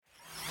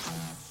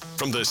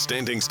From the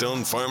Standing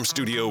Stone Farm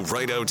Studio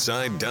right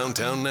outside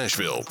downtown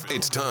Nashville,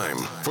 it's time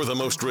for the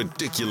most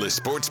ridiculous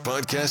sports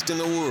podcast in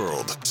the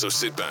world. So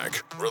sit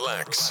back,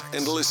 relax,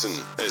 and listen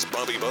as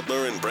Bobby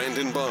Butler and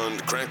Brandon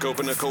Bond crack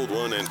open a cold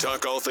one and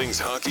talk all things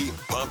hockey,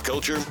 pop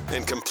culture,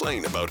 and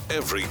complain about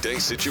everyday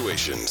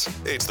situations.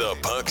 It's the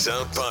Pucks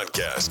Out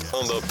Podcast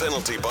on the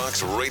Penalty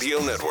Box Radio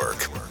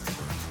Network.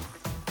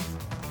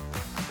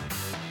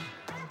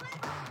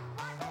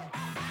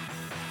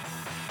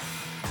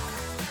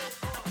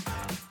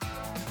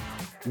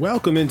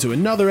 Welcome into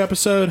another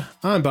episode.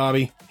 I'm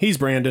Bobby. He's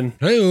Brandon.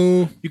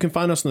 Hey-o. You can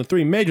find us on the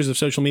three majors of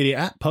social media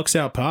at Pucks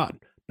Out Pod.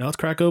 Now let's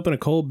crack open a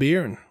cold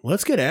beer and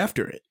let's get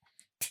after it.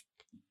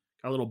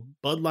 Got a little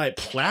Bud Light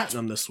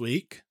Platinum this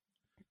week.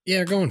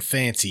 Yeah, going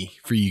fancy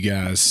for you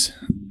guys.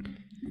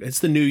 It's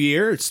the new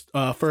year. It's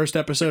first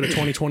episode of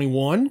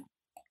 2021.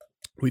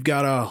 We've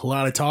got a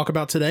lot to talk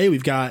about today.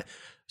 We've got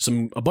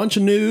a bunch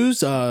of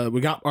news.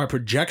 We got our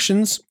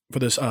projections for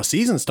this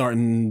season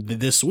starting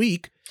this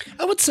week.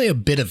 I would say a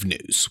bit of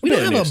news. We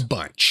don't have a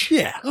bunch.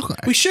 Yeah. Okay.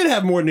 We should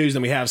have more news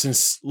than we have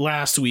since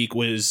last week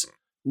was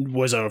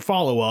a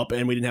follow-up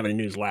and we didn't have any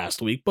news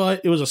last week,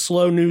 but it was a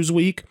slow news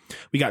week.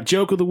 We got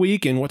joke of the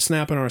week and what's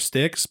snapping our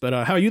sticks. But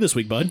how are you this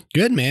week, bud?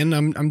 Good, man.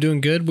 I'm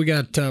doing good. We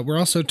got we're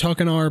also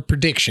talking our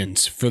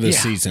predictions for the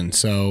season.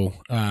 So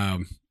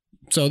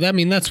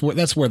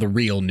that's where the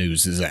real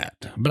news is at.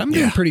 But I'm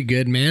doing pretty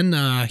good,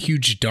 man.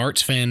 Huge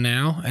darts fan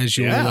now, as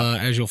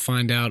you'll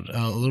find out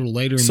a little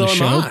later in the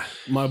show.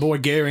 My boy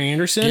Gary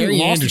Anderson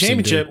lost the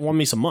championship, won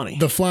me some money.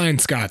 The Flying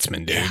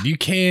Scotsman, dude. Yeah. You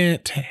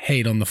can't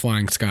hate on the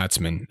Flying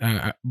Scotsman.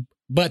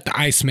 But the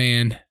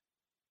Iceman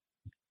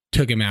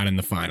took him out in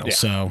the final. Yeah.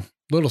 So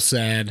little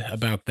sad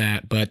about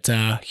that, but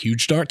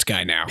huge darts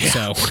guy now.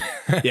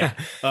 Yeah.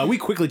 So we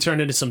quickly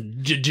turned into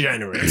some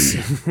degenerates.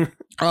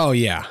 Oh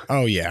yeah,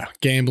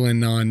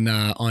 gambling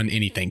on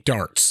anything,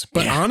 darts.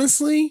 But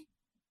honestly,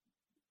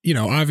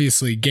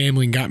 obviously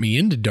gambling got me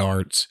into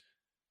darts.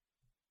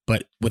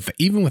 But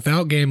even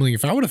without gambling,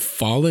 if I would have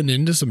fallen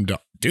into some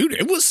darts, dude,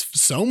 it was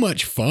so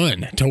much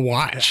fun to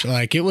watch.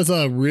 Like, it was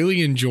a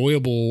really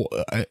enjoyable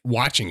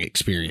watching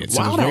experience.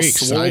 Wow, it was very how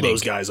exciting. swole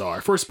those guys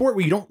are. For a sport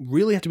where you don't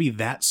really have to be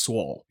that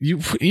swole. You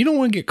don't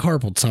want to get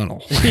carpal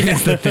tunnel.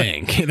 That's the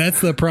thing. That's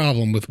the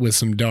problem with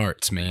some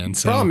darts, man.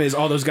 So, the problem is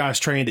all those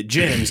guys trained at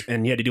gyms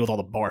and you had to deal with all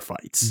the bar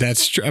fights.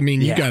 That's true. I mean,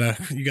 you gotta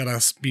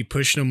be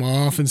pushing them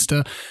off and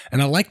stuff.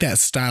 And I like that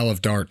style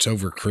of darts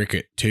over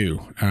cricket too.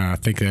 I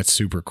think that's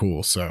super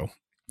cool. So.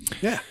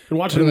 Yeah,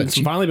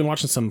 finally been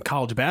watching some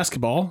college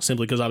basketball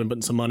simply because I've been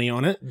putting some money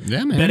on it.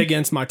 Yeah, man. Bet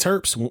against my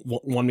Terps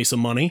won me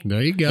some money.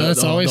 There you go.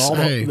 That's always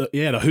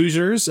the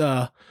Hoosiers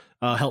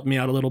helped me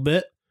out a little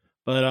bit.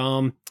 But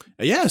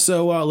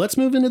so let's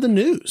move into the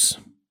news.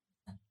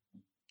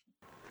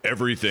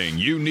 Everything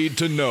you need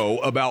to know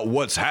about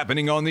what's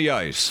happening on the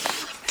ice.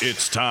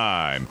 It's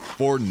time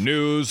for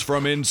news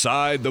from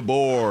inside the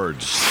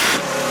boards.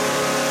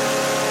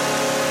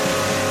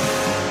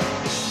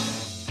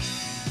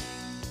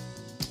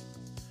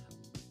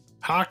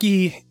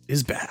 Hockey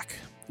is back.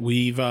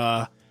 We've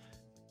about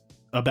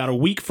a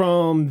week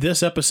from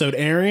this episode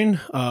airing,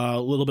 a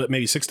little bit,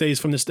 maybe 6 days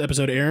from this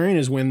episode airing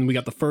is when we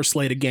got the first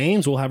slate of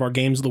games. We'll have our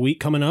games of the week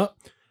coming up.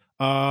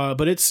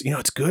 But it's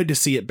good to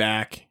see it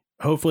back.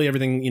 Hopefully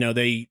everything,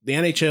 the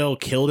NHL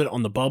killed it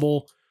on the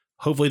bubble.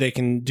 Hopefully they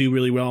can do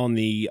really well in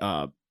the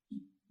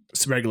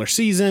regular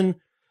season.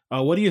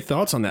 What are your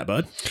thoughts on that,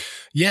 bud?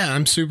 Yeah,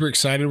 I'm super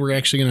excited. We're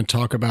actually going to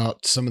talk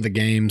about some of the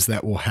games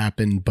that will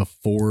happen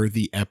before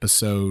the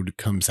episode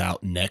comes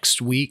out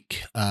next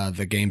week.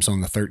 The games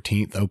on the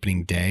 13th,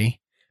 opening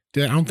day.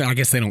 I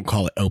guess they don't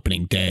call it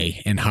opening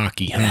day in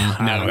hockey.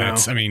 Huh? No,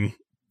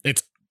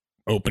 it's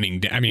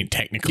opening day. I mean,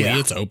 technically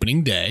it's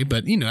opening day,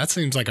 but that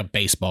seems like a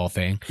baseball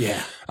thing.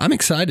 Yeah. I'm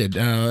excited.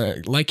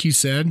 Like you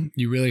said,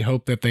 you really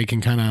hope that they can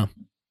kind of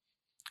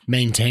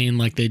maintain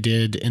like they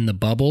did in the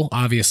bubble.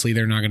 Obviously,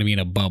 they're not going to be in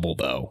a bubble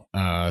though.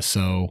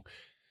 So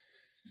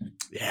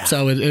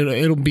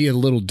it'll be a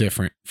little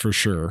different for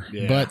sure.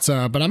 Yeah.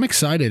 But I'm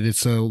excited.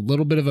 It's a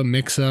little bit of a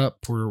mix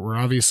up. We're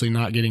obviously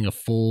not getting a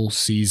full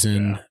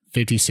season,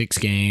 56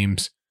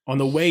 games. On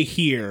the way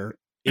here,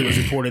 it was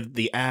reported that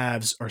the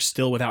Avs are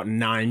still without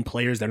 9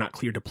 players. They're not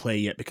cleared to play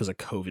yet because of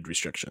COVID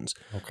restrictions.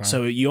 Okay.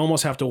 So you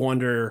almost have to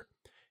wonder,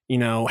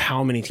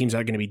 how many teams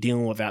are going to be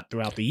dealing with that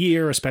throughout the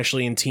year,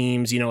 especially in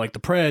teams, like the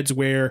Preds,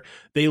 where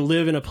they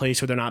live in a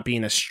place where they're not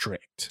being as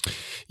strict.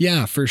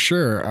 Yeah, for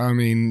sure. I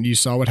mean, you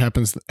saw what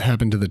happened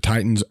to the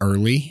Titans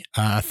early.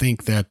 I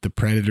think that the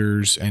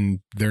Predators, and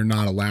they're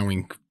not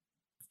allowing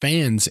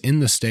fans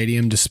in the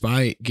stadium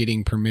despite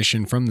getting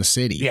permission from the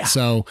city. Yeah.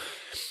 So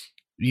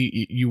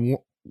you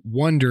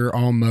wonder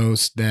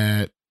almost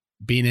that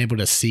being able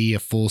to see a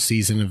full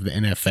season of the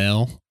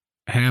NFL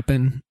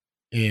happen,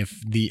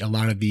 if a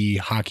lot of the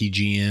hockey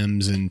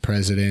GMs and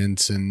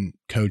presidents and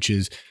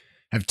coaches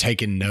have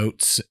taken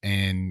notes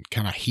and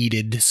kind of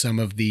heeded some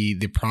of the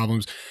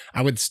problems.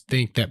 I would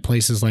think that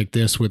places like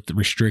this with the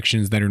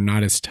restrictions that are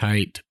not as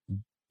tight,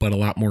 but a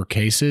lot more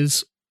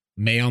cases,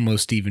 may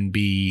almost even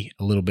be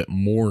a little bit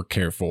more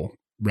careful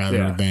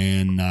rather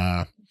than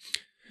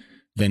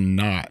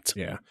not.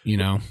 Yeah. You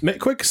know,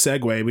 Quick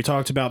segue. We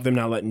talked about them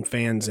not letting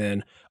fans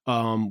in.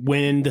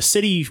 When the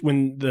city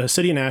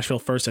of Nashville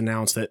first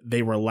announced that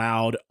they were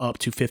allowed up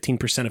to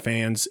 15% of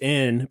fans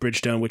in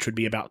Bridgestone, which would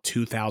be about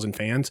 2,000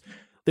 fans,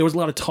 there was a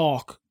lot of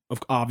talk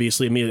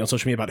obviously immediately on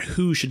social media about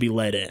who should be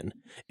let in.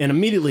 And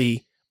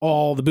immediately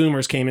all the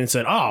boomers came in and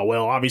said, oh,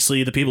 well,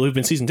 obviously the people who've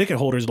been season ticket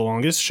holders the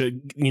longest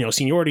should,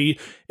 seniority.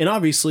 And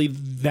obviously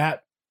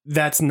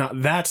that's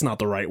not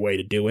the right way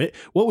to do it.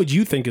 What would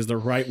you think is the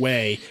right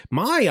way?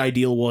 My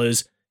ideal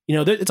was,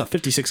 it's a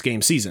 56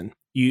 game season.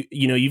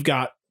 You've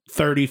got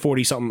 30,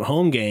 40 something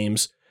home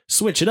games.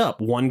 Switch it up.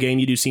 One game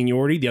you do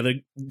seniority, the other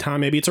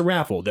time maybe it's a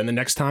raffle. Then the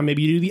next time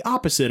maybe you do the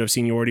opposite of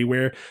seniority,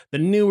 where the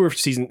newer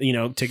season,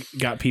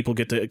 people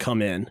get to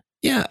come in.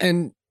 Yeah,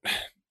 and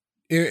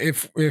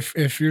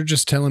if you're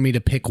just telling me to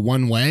pick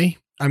one way,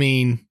 I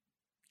mean,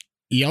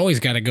 you always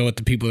got to go with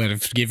the people that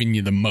have given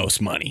you the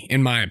most money,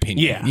 in my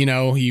opinion.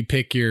 Yeah, you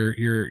pick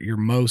your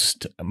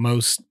most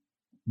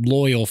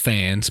loyal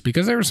fans,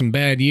 because there were some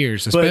bad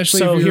years, especially.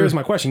 So here's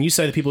my question: you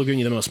say the people who are giving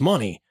you the most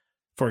money.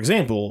 For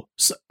example,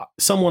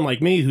 someone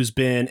like me who's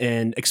been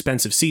in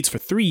expensive seats for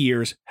 3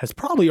 years has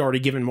probably already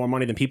given more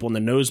money than people in the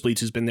nosebleeds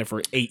who's been there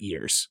for 8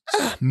 years.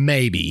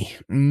 Maybe.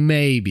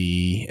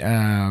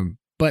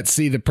 But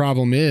see, the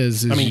problem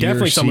is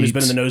definitely someone who's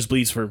been in the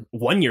nosebleeds for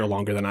 1 year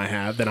longer than I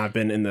have, than I've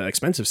been in the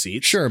expensive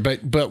seats. Sure,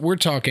 but we're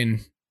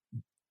talking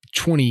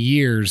 20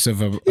 years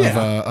of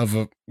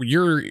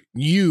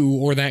you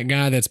or that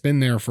guy that's been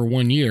there for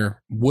 1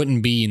 year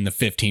wouldn't be in the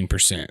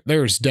 15%.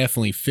 There's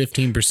definitely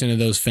 15% of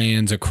those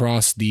fans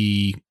across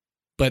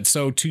but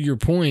so to your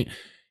point,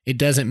 it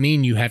doesn't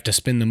mean you have to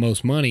spend the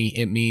most money.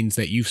 It means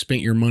that you've spent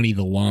your money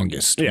the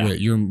longest.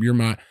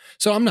 Yeah.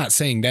 So I'm not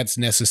saying that's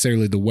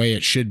necessarily the way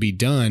it should be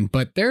done,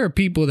 but there are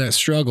people that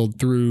struggled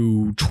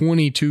through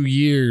 22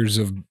 years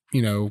of,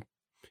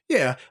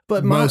 yeah,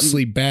 but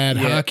mostly bad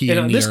hockey.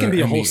 And this can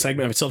be a whole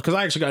segment of itself, because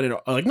I actually got in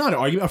not an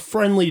argument, a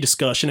friendly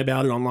discussion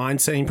about it online,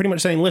 pretty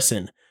much saying,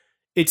 listen,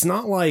 it's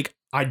not like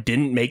I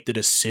didn't make the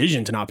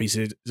decision to not be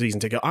season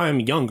ticket. I'm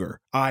younger.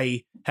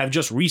 I have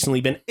just recently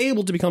been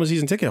able to become a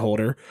season ticket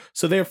holder.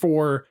 So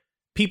therefore,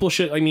 people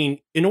should,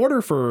 in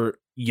order for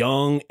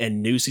young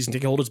and new season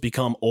ticket holders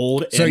become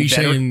old. So you're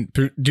saying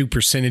do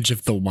percentage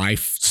of the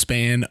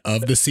lifespan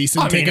of the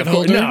season ticket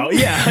holder? No,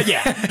 yeah.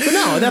 But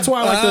no, that's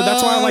why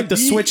I like to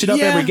switch it up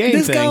every game.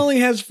 This guy only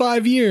has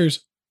 5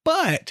 years,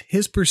 but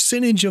his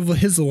percentage of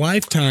his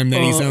lifetime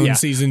that he's owned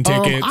season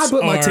tickets. I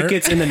put my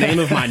tickets in the name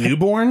of my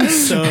newborn,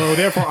 so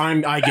therefore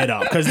I get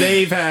up, because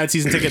they've had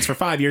season tickets for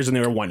 5 years and they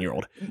were 1 year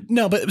old.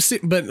 No,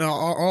 but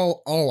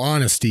all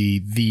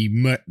honesty,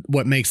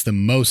 what makes the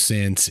most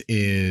sense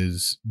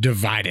is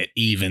divide it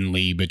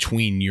evenly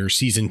between your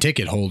season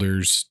ticket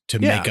holders to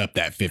make up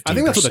that 15%. I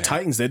think that's what the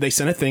Titans did. They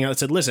sent a thing out that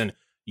said, listen,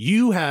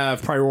 you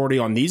have priority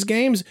on these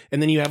games,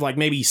 and then you have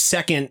maybe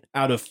second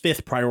out of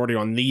fifth priority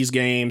on these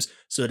games,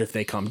 so that if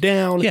they come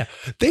down. Yeah,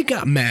 they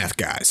got math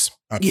guys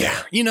up there.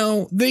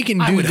 They can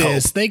do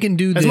this. Hope. They can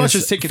do this. As much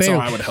as tickets are,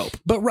 I would hope.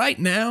 But right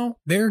now,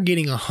 they're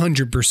getting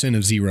 100%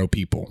 of zero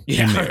people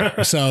in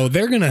there. So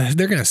they're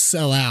gonna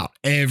sell out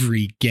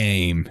every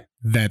game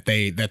that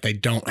they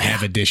don't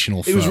have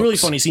additional folks. It was really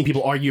funny seeing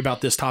people argue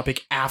about this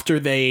topic after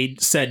they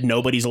said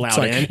nobody's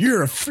allowed in.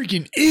 You're a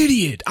freaking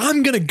idiot.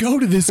 I'm going to go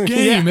to this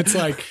game. It's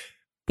like,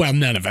 well,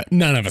 none of us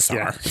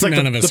are. It's like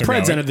the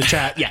Preds entered the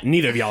chat. Yeah,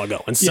 neither of y'all are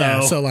going.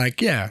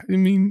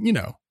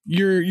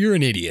 You're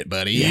an idiot,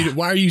 buddy. Yeah.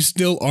 Why are you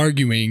still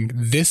arguing?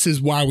 This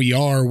is why we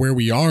are where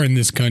we are in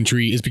this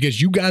country, is because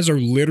you guys are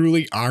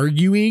literally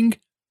arguing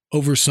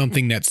over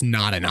something that's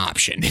not an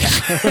option.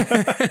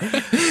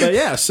 But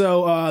yeah,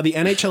 so the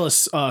NHL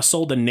has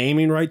sold the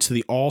naming rights to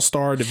the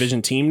All-Star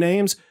Division team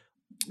names.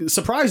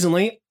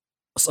 Surprisingly,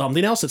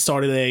 something else that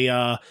started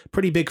a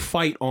pretty big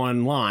fight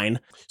online.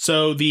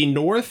 So the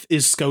North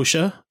is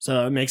Scotia,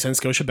 so it makes sense,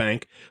 Scotia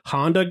Bank.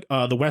 Honda,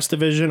 the West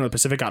Division, or the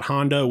Pacific got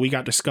Honda, we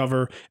got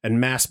Discover,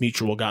 and Mass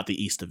Mutual got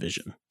the East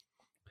Division.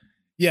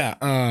 Yeah,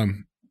 a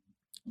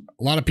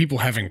lot of people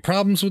having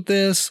problems with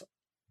this.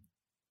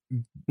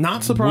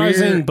 Not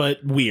surprising,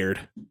 but weird.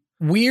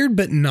 Weird,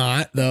 but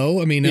not, though.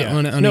 On a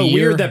year,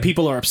 weird that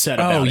people are upset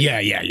about it.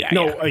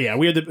 Oh, yeah.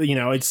 Weird that,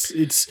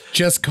 it's...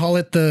 Just call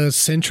it the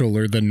Central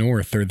or the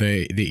North or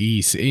the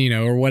East,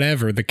 or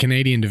whatever, the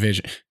Canadian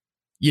division.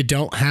 You just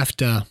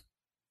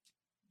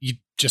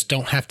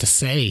don't have to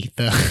say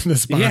the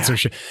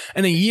sponsorship.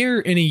 And in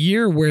a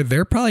year where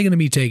they're probably going to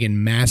be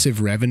taking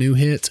massive revenue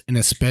hits, and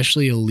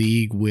especially a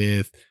league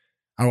with,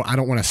 I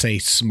don't want to say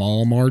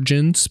small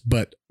margins,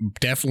 but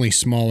definitely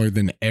smaller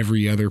than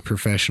every other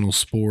professional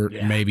sport,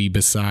 maybe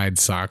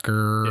besides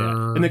soccer.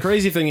 Yeah. And the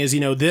crazy thing is,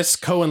 this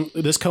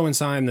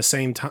coincided the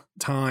same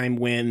time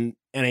when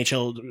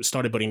NHL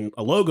started putting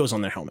logos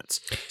on their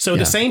helmets. So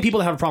the same people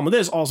that have a problem with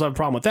this also have a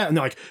problem with that. And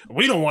they're like,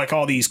 we don't like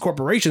all these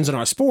corporations in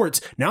our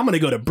sports. Now I'm going to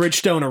go to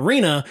Bridgestone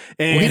Arena.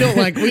 And we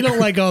don't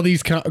like all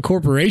these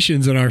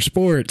corporations in our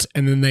sports.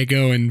 And then they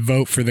go and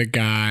vote for the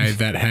guy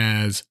that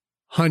has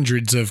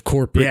hundreds of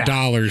corporate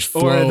dollars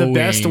flowing. Or the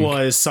best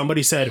was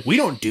somebody said, we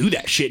don't do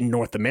that shit in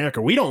North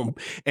America. We don't.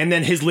 And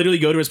then literally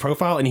go to his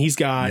profile and he's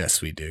got.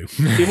 Yes, we do.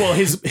 Well,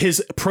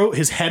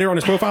 his header on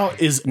his profile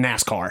is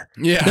NASCAR.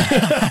 Yeah.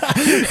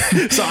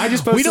 So I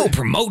just posted. We don't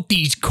promote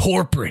these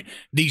corporate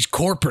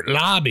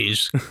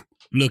lobbies.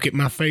 Look at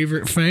my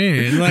favorite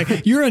fan.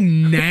 Like, you're a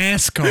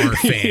NASCAR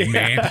fan,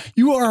 man.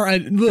 You are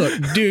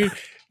look, dude.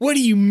 What do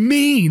you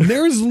mean?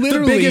 There's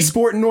literally the biggest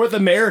sport in North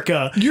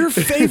America. Your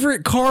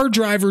favorite car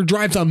driver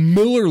drives a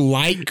Miller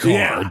Lite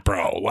car,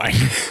 bro. Like,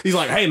 he's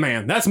like, hey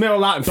man, that's Miller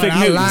Lite and fake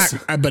news.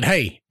 But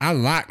hey, I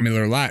like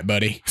Miller Lite,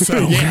 buddy. So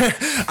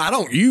I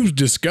don't use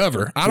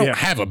Discover. I don't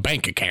have a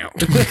bank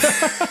account.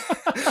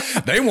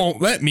 They won't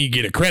let me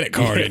get a credit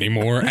card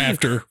anymore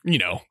after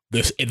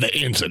the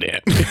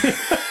incident.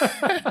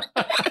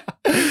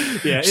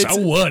 Yeah. So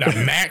what? I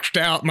maxed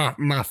out my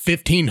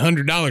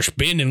 $1,500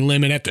 spending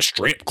limit at the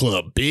strip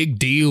club. Big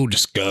deal,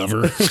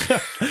 Discover.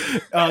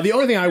 The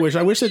only thing I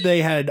wish that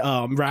they had,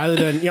 rather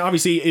than,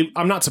 obviously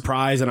I'm not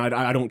surprised and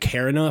I don't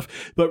care enough,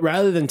 but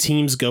rather than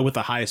teams go with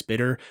the highest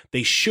bidder,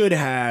 they should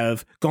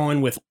have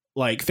gone with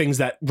like things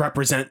that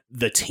represent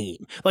the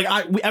team. Like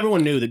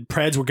everyone knew that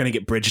Preds were going to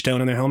get Bridgestone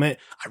on their helmet.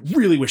 I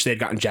really wish they had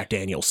gotten Jack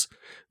Daniels.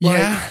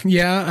 Yeah.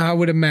 I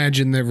would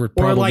imagine there were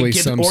probably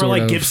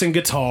Gibson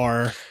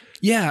guitar.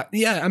 Yeah.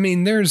 I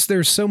mean, there's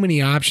so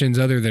many options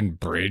other than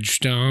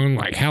Bridgestone.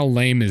 Like, how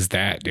lame is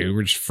that, dude?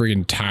 We're just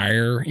freaking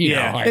tire. You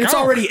know, like, and it's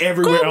already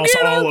everywhere else,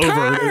 all over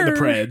the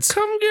Preds.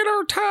 Come get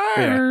our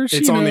tires. Yeah.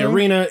 It's on the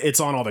arena. It's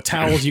on all the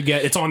towels you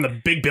get. It's on the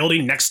big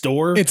building next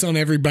door. It's on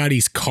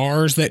everybody's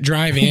cars that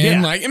drive in.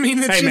 Yeah. Like, I mean,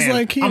 it's just man,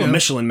 like, I'm a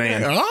Michelin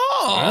man.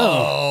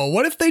 Oh,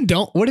 what if they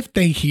don't? What if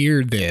they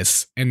hear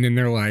this and then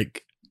they're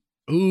like,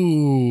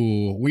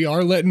 ooh, we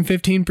are letting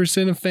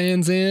 15% of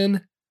fans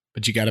in?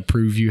 But you got to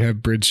prove you have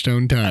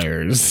Bridgestone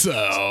tires. So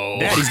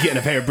Daddy's getting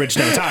a pair of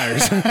Bridgestone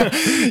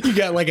tires. You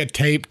got like a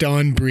taped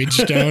on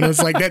Bridgestone.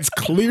 It's like, that's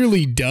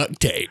clearly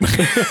duct tape.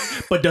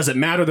 But does it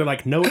matter? They're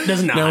like, no, it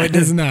does not. No, it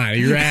does not.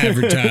 You're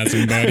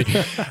advertising,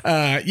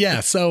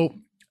 buddy. So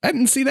I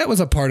didn't see that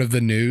was a part of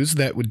the news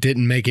that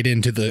didn't make it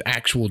into the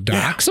actual doc.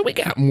 Yeah. So we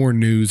got more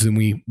news than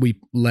we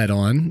let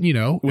on,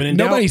 When in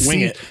doubt, wing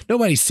it.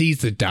 Nobody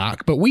sees the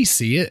doc, but we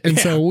see it. And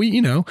so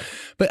we,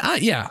 but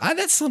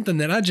that's something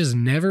that I just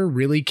never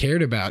really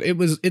cared about.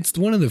 It's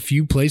one of the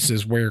few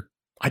places where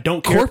I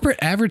don't care. Corporate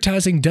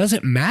advertising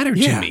doesn't matter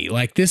to me.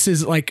 Like, this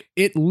is like,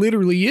 it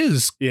literally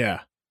is.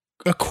 Yeah.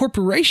 A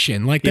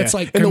corporation. Like, that's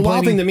like, and the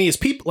wild thing to me is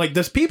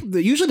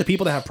usually the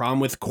people that have problem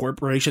with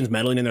corporations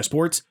meddling in their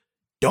sports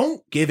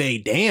don't give a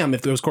damn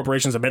if those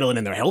corporations are meddling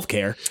in their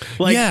healthcare.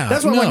 Like,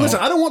 that's what I'm like,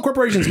 listen, I don't want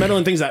corporations meddling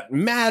in things that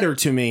matter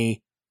to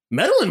me.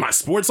 Meddle in my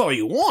sports all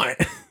you want.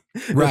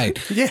 Right.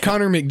 Yeah.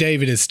 Connor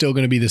McDavid is still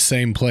going to be the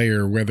same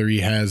player, whether he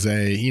has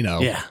a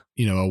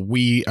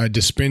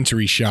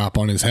dispensary shop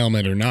on his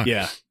helmet or not.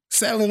 Yeah.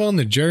 Sell it on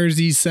the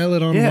jersey, sell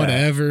it on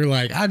whatever.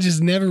 Like, I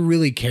just never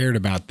really cared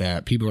about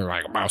that. People are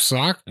like, about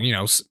soccer,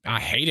 I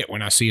hate it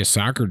when I see a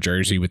soccer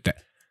jersey with that.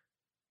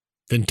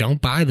 Then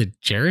don't buy the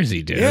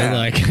jersey, dude. Yeah.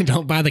 Like,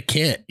 don't buy the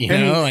kit. Like,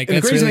 and that's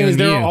the crazy really thing is,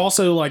 there are you.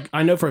 also, like,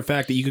 I know for a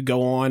fact that you could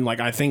go on, like,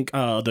 I think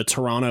the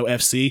Toronto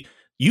FC,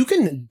 you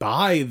can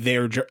buy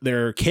their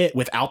kit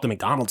without the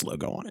McDonald's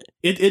logo on it.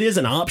 It is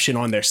an option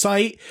on their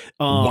site.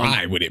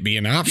 Why would it be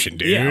an option,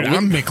 dude? Yeah,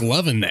 I'm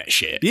McLovin' that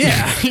shit.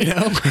 Yeah,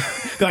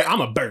 like,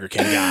 I'm a Burger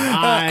King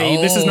guy.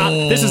 This is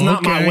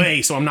not my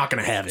way, so I'm not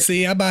going to have it.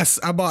 See, I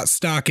bought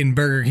stock in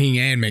Burger King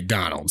and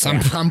McDonald's.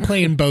 I'm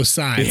playing both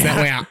sides. Yeah.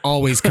 That way, I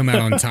always come out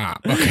on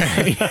top.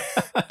 Okay.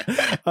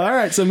 All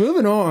right. So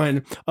moving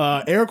on,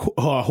 Eric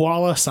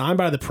Haula signed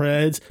by the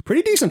Preds.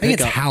 Pretty decent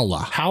pickup. I think it's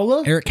Haula.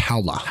 Haula. Eric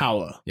Haula.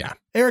 Haula. Yeah.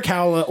 Eric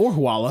Haula or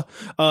Haula.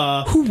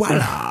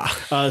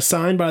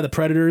 Signed by the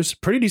Predators.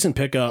 Pretty decent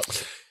pickup.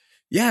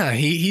 Yeah,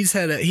 he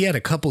had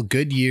a couple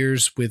good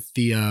years with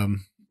the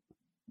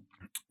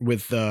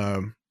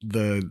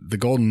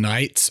Golden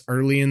Knights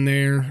early in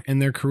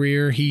their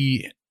career.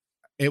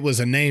 It was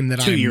a name that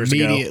 2 years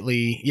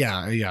immediately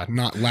ago.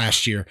 Not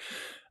last year.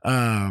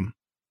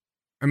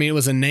 It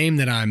was a name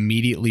that I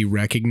immediately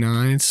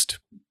recognized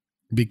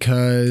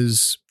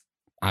because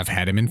I've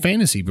had him in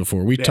fantasy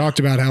before. We talked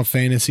about how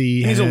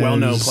fantasy he's a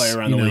well-known player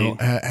around the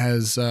league.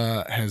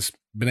 Has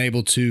been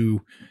able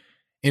to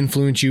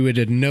influence you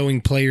into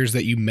knowing players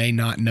that you may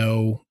not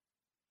know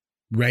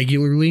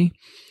regularly.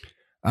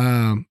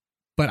 But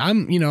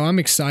I'm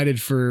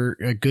excited for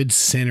a good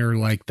center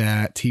like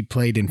that. He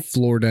played in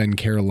Florida and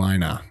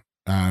Carolina.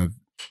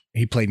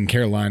 He played in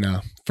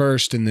Carolina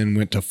first and then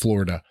went to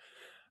Florida.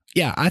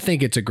 Yeah, I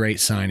think it's a great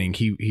signing.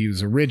 He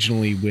was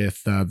originally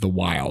with the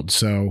Wild,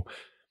 so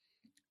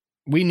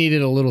we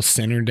needed a little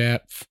center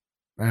depth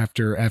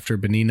after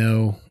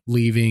Bonino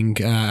leaving.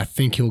 I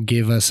think he'll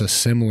give us a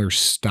similar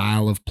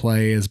style of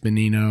play as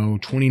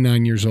Bonino.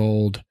 29 years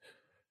old.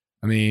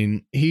 I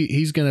mean,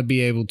 he's going to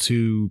be able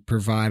to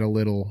provide a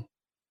little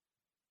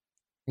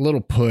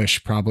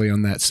push probably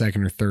on that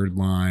second or third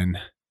line,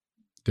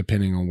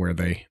 depending on where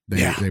they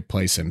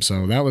place him.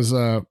 So that was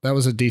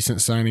a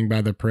decent signing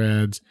by the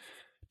Preds.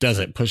 Does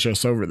it push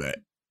us over the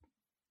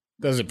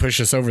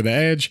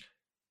edge?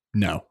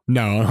 No,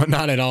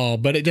 not at all.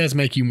 But it does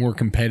make you more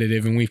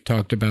competitive, and we've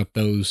talked about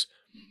those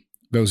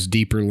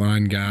deeper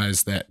line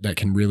guys that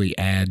can really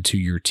add to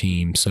your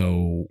team.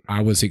 So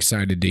I was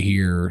excited to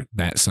hear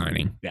that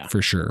signing,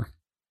 for sure.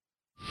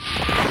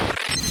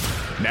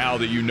 Now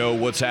that you know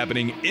what's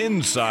happening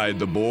inside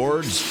the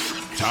boards,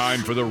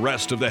 time for the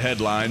rest of the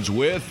headlines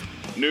with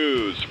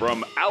news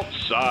from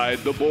outside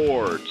the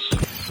boards.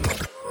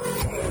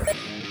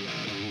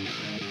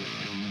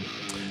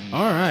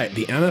 All right,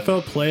 the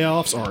NFL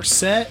playoffs are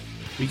set.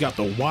 We got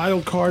the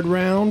wild card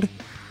round,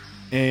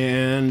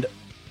 and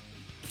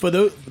for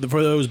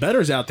those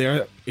bettors out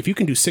there, if you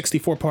can do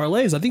 64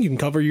 parlays, I think you can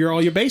cover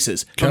all your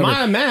bases. For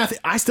my math,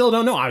 I still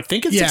don't know. I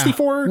think it's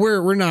 64.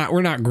 We're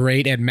not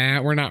great at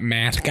math. We're not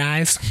math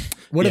guys.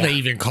 What do they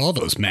even call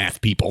those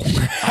math people?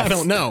 I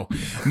don't know.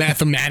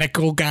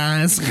 Mathematical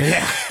guys.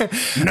 Yeah.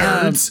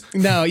 Nerds.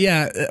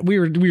 We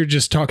were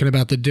just talking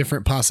about the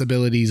different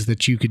possibilities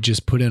that you could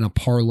just put in a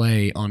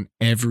parlay on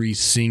every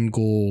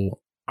single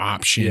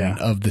option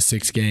of the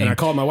 6 game. And I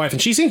called my wife,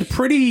 and she seemed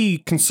pretty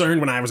concerned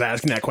when I was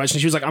asking that question.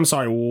 She was like, I'm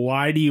sorry,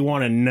 why do you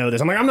want to know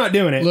this? I'm like, I'm not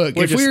doing it. Look,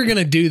 if we were going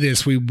to do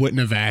this, we wouldn't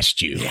have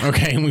asked you. Yeah.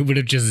 Okay. And we would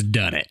have just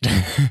done it.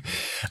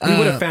 We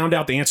would have found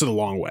out the answer the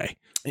long way.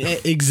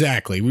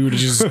 Exactly. We would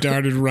have just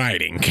started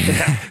writing.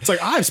 It's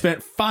like, I've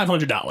spent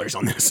 $500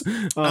 on this.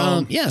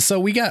 So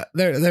we got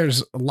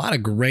there's a lot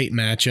of great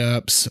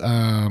matchups.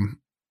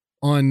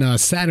 On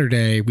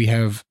Saturday, we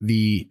have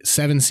the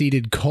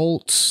 7-seeded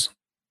Colts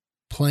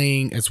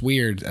playing. It's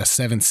weird, a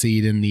 7th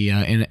seed in the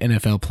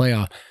NFL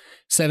playoff.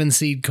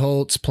 7-seed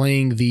Colts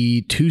playing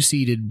the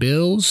 2-seeded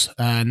Bills,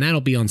 and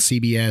that'll be on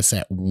CBS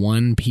at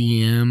 1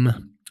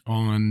 p.m.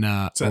 on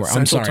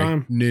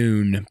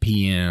noon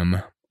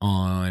p.m.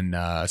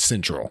 on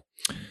Central.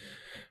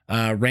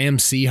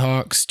 Rams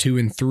Seahawks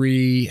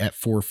 2-3 at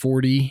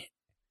 4:40.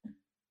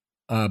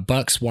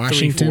 Bucks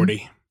Washington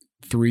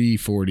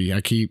 3:40.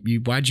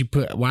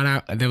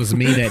 That was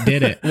me that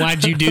did it.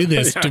 Why'd you do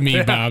this to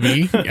me,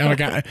 Bobby? Oh my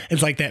God.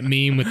 It's like that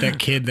meme with that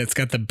kid that's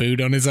got the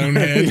boot on his own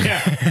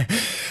head.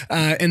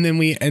 And then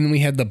we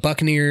had the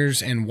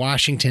Buccaneers and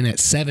Washington at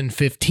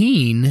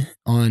 7:15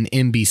 on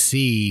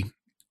NBC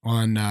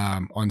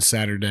on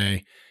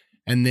Saturday.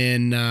 And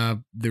then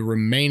the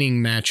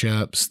remaining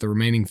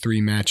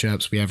 3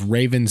 matchups, we have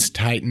Ravens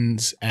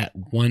Titans at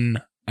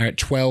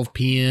 12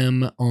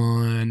 p.m.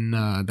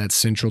 on that's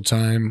Central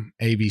Time,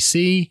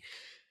 ABC.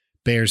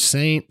 Bears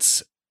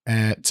Saints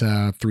at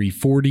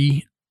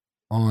 3:40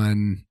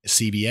 on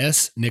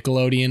CBS,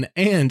 Nickelodeon,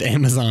 and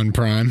Amazon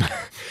Prime.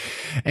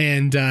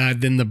 And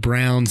then the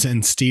Browns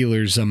and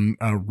Steelers a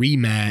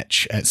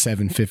rematch at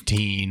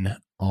 7:15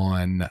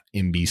 on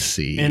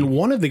NBC. And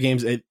one of the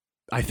games,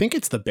 I think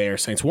it's the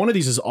Bears Saints. One of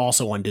these is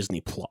also on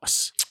Disney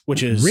Plus,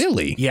 which is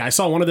really, I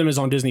saw one of them is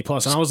on Disney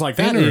Plus, and I was like,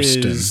 that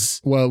is,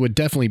 well, it would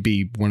definitely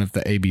be one of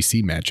the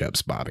ABC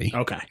matchups, Bobby.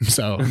 Okay,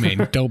 so I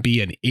mean, don't be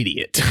an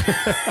idiot.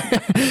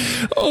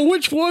 Oh,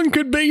 which one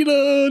could be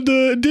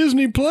the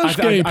Disney Plus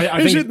game?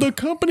 Is it the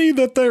company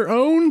that they're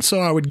owned? So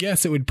I would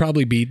guess it would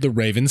probably be the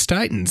Ravens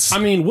Titans. I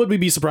mean, would we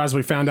be surprised if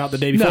we found out the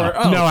day before?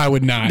 No, I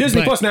would not.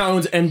 Disney Plus now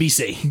owns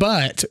NBC,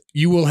 but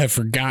you will have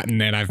forgotten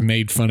that I've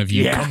made fun of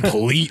you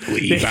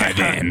completely by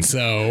then.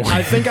 So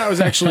I think I was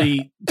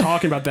actually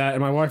talking about that,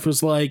 and my wife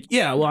was like,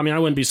 yeah, well, I mean, I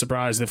wouldn't be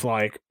surprised if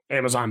like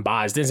Amazon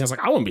buys Disney. I was like,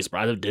 I wouldn't be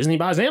surprised if Disney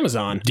buys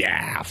Amazon.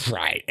 Yeah,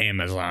 right.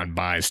 Amazon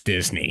buys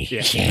Disney.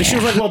 Yeah. But she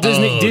was like, well,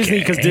 Disney,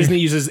 because Disney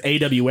uses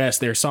AWS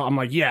there. So I'm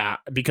like, yeah,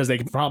 because they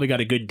probably got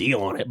a good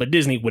deal on it. But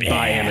Disney would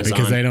buy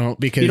Amazon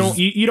because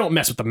you don't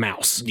mess with the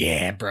mouse.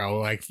 Yeah, bro.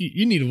 Like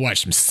you need to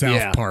watch some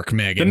South Park,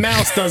 Megan. The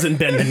mouse doesn't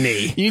bend the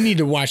knee. You need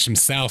to watch some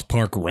South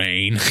Park,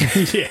 Rain.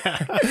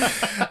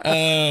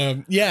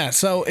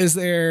 So is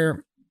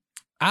there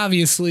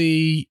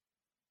obviously?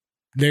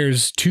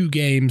 There's 2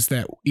 games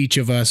that each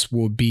of us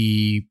will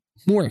be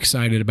more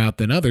excited about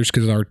than others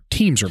because our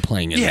teams are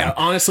playing in them.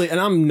 Honestly, and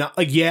I'm not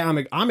like,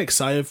 I'm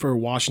excited for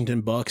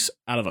Washington Bucks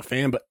out of a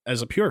fan, but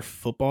as a pure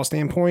football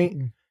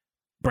standpoint,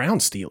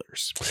 Browns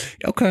Steelers.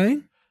 Okay.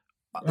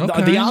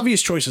 The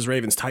obvious choice is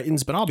Ravens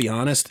Titans, but I'll be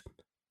honest,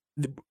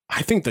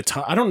 I think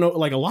I don't know,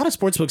 like a lot of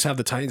sportsbooks have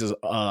the Titans as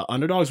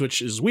underdogs,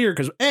 which is weird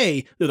because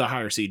A, they're the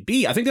higher seed.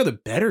 B, I think they're the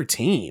better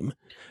team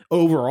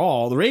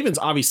overall. The Ravens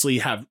obviously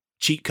have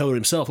cheat code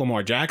himself,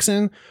 Lamar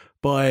Jackson,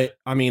 but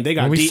I mean, they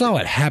got. We saw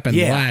it happen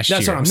last year.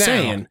 That's what I'm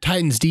saying.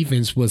 Titans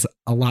defense was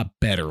a lot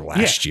better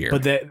last year,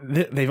 but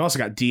they've also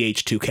got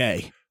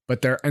DH2K.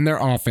 But their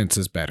offense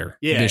is better.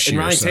 Yeah, this year,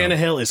 and Ryan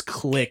Tannehill is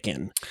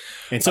clicking,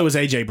 and so is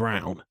AJ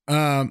Brown.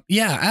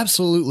 Yeah,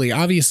 absolutely.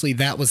 Obviously,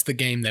 that was the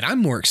game that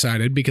I'm more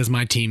excited because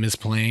my team is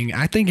playing.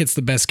 I think it's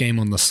the best game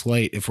on the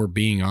slate, if we're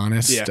being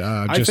honest.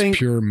 Yeah, just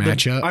pure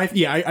matchup.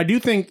 I do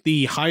think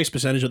the highest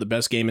percentage of the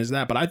best game is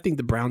that, but I think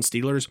the Browns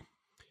Steelers.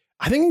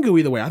 I think it can go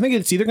either way. I think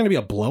it's either going to be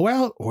a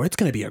blowout or it's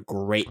going to be a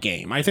great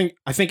game. I think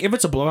if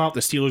it's a blowout, the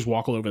Steelers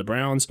walk all over the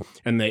Browns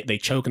and they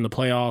choke in the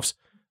playoffs.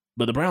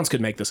 but the Browns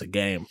could make this a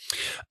game.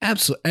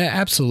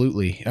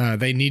 Absolutely.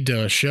 They need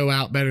to show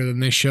out better than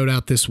they showed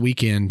out this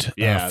weekend,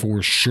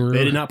 for sure.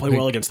 They did not play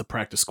well against the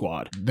practice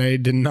squad. They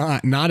did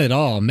not at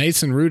all.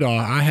 Mason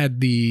Rudolph, I had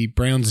the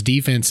Browns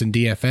defense in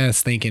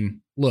DFS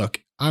thinking,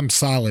 look, I'm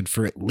solid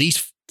for at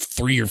least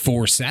 3 or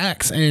 4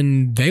 sacks,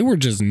 and they were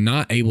just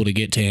not able to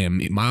get to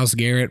him. Myles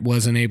Garrett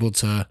wasn't able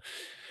to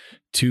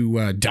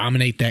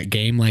dominate that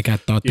game like I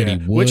thought that he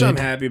would. Which I'm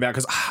happy about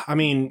because, I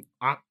mean,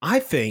 I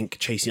think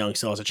Chase Young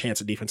still has a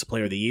chance at Defensive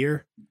Player of the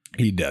Year.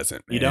 He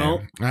doesn't. You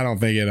don't? I don't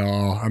think at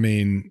all. I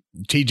mean,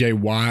 TJ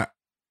Watt,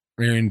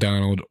 Aaron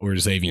Donald, or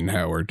Xavier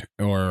Howard.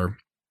 Or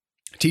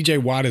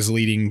TJ Watt is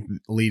leading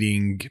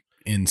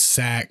in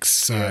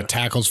sacks,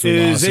 tackles for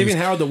losses. Is Xavier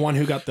Howard the one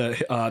who got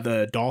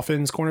the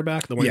Dolphins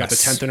cornerback? The one who got the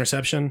 10th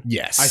interception?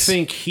 Yes. I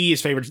think he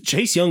is favored.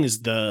 Chase Young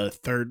is the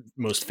 3rd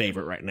most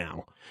favorite right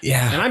now.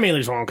 Yeah. And I mainly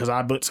was wrong because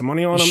I put some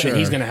money on him, and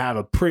he's going to have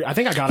I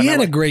think I got him. He had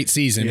a great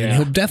season, and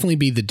he'll definitely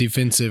be the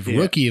defensive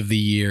rookie of the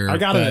year. I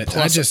got him at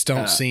plus, I just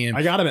don't see him.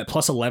 I got him at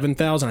plus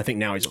 11,000. I think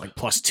now he's like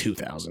plus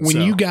 2,000.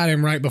 When you got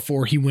him right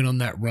before he went on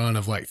that run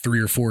of like 3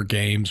 or 4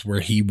 games where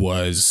he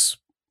was,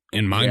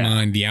 in my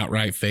mind, the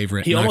outright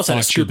favorite. He almost had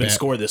a scoop and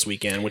score this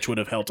weekend, which would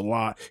have helped a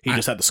lot. He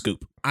just had the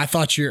scoop. I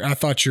thought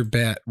your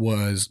bet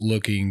was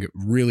looking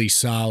really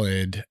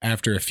solid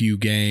after a few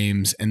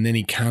games, and then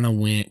he kind of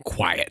went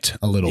quiet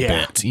a little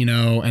bit,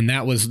 and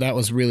that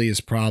was really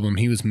his problem.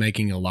 He was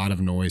making a lot of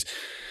noise.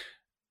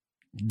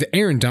 The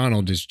Aaron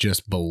Donald is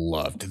just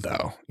beloved,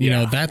 though. You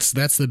know, that's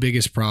the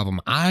biggest problem.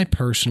 I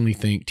personally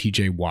think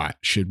TJ Watt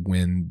should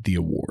win the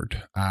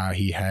award.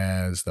 He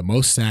has the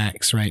most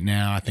sacks right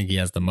now. I think he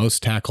has the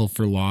most tackle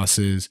for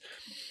losses.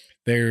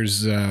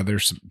 There's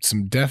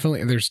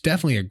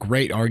definitely a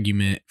great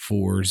argument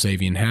for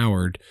Xavier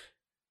Howard.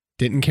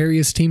 Didn't carry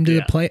his team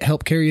to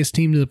help carry his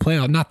team to the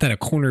playoff. Not that a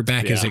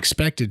cornerback is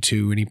expected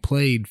to, and he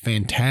played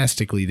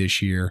fantastically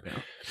this year. Yeah.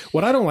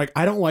 What I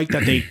don't like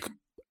that they.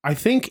 I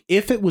think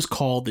if it was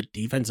called the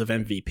defensive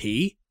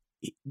MVP,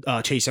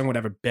 Chase Young would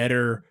have a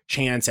better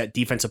chance at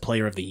Defensive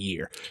Player of the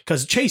Year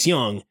because Chase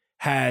Young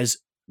has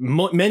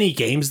many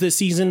games this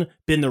season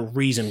been the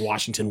reason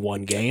Washington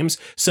won games.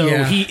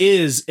 So he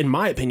is, in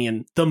my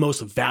opinion, the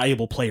most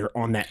valuable player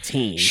on that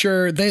team.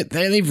 Sure,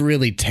 they've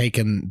really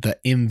taken the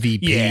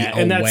MVP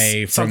and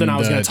away that's from something I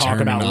was going to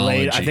talk about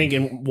later. I think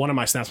in one of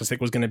my snaps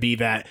mistake was going to be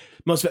that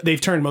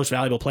they've turned most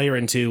valuable player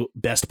into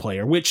best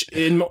player, which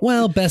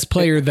best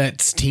player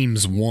that's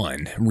teams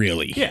won,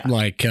 really. Yeah,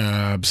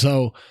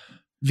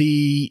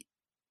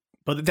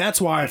 but that's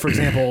why, for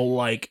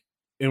example,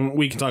 and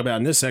we can talk about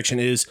in this section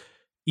is.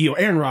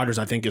 Aaron Rodgers,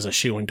 I think, is a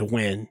shoo-in to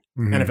win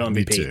NFL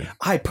MVP.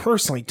 I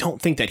personally don't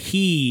think that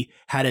he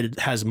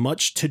has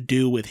much to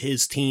do with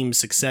his team's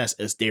success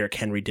as Derrick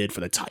Henry did for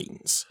the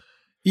Titans.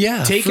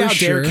 Yeah, take out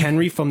Derrick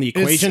Henry from the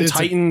equation.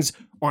 Titans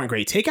aren't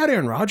great. Take out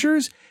Aaron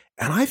Rodgers,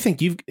 and I think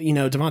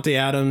Devontae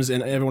Adams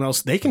and everyone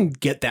else, they can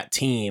get that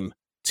team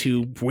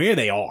to where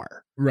they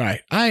are.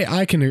 Right.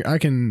 I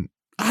can.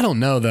 I don't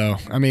know though.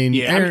 I mean,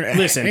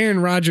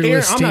 Aaron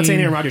Rodgers. I'm not saying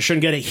Aaron Rodgers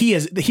shouldn't get it. He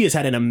has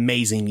had an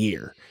amazing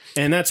year.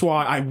 And that's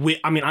why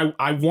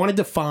I wanted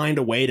to find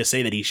a way to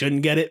say that he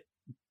shouldn't get it,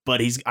 but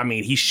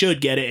he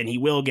should get it and he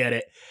will get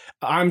it.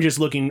 I'm just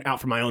looking out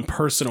for my own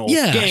personal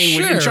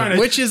game, trying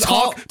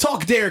to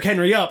talk Derrick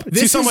Henry up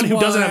to someone who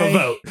doesn't have a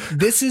vote.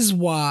 This is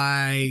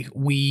why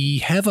we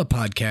have a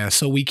podcast,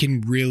 so we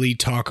can really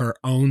talk our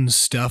own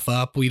stuff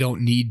up. We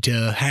don't need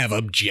to have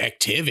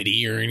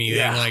objectivity or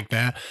anything like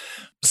that.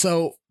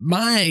 So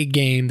my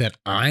game that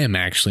I am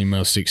actually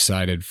most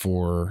excited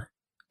for,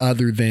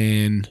 other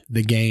than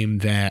the game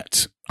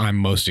that I'm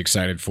most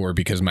excited for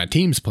because my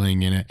team's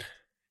playing in it,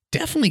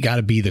 definitely got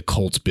to be the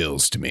Colts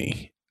Bills to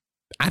me.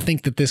 I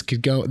think that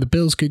the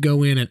Bills could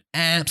go in and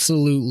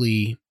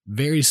absolutely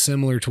very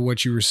similar to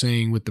what you were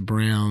saying with the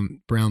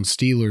Brown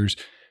Steelers.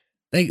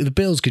 The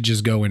Bills could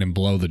just go in and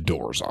blow the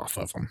doors off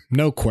of them.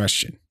 No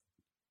question.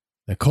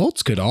 The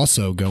Colts could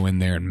also go in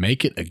there and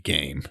make it a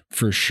game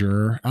for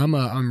sure.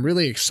 I'm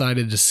really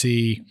excited to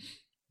see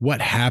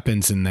what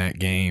happens in that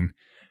game,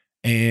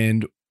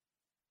 and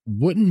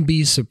wouldn't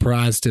be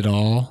surprised at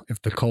all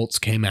if the Colts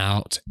came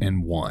out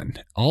and won.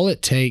 All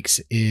it takes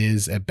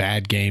is a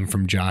bad game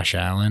from Josh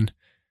Allen,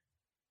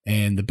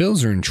 and the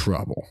Bills are in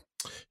trouble.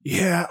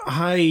 Yeah,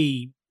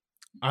 I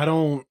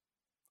don't.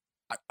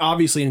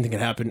 Obviously, anything can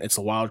happen. It's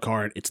a wild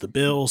card. It's the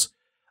Bills.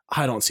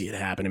 I don't see it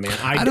happening, man.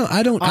 I don't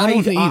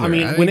think either. I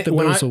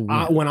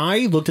mean, when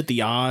I looked at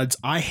the odds,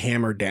 I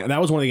hammered down. That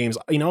was one of the games.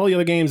 All the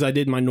other games I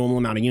did my normal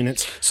amount of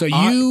units. So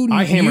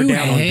I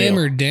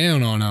hammered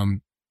down on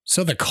them.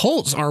 So the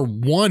Colts are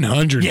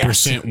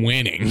 100%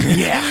 winning.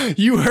 Yeah,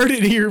 you heard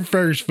it here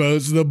first,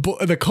 folks.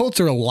 The Colts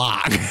are a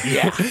lock.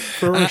 Yeah, for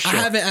sure.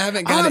 I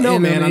haven't got it. No,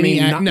 man. I mean,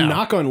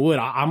 knock on wood.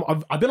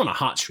 I've been on a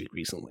hot streak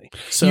recently.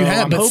 So you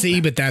have,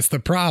 but that's the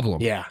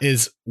problem. Yeah,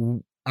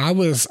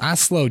 I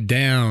slowed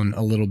down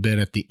a little bit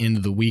at the end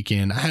of the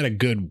weekend. I had a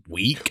good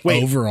week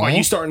overall. Are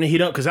you starting to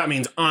heat up? Because that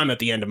means I'm at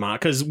the end of mine.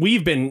 Because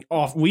we've been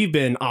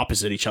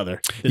opposite each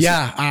other.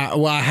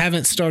 I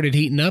haven't started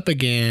heating up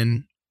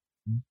again.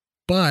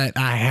 but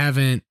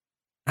I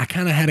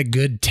kind of had a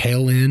good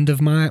tail end of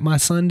my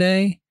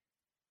Sunday,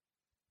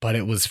 but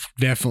it was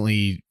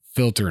definitely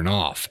filtering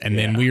off.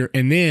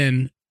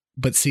 And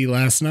but see,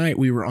 last night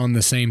we were on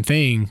the same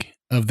thing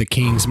of the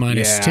Kings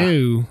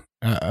 -2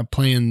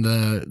 playing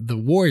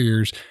the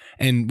Warriors,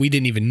 and we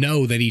didn't even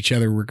know that each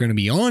other were going to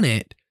be on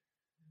it.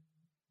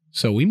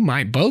 So we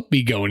might both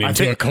be going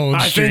into a cold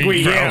streak.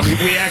 I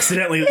think we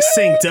accidentally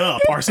synced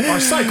up. Our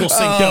cycle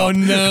synced up. Oh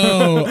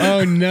no.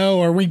 Oh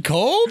no. Are we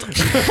cold?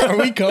 Are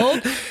we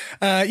cold?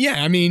 Yeah,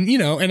 I mean,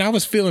 and I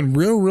was feeling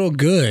real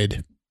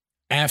good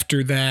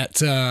after that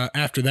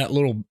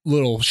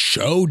little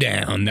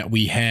showdown that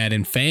we had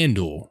in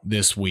FanDuel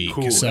this week.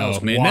 Cool, so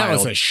that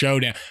was a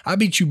showdown. I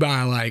beat you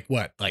by like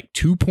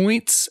 2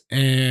 points,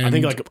 and I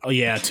think 2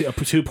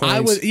 points. I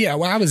was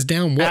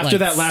down after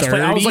that last 30?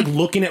 play. I was like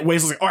looking at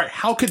ways, like, all right,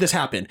 how could this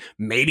happen?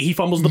 Maybe he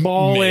fumbles the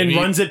ball and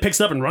runs it, picks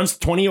it up and runs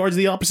 20 yards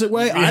the opposite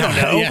way. I don't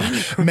know.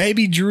 Yeah.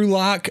 Maybe Drew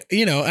Lock,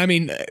 I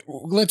mean,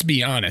 let's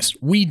be honest.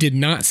 We did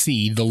not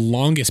see the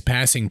longest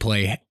passing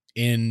play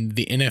in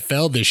the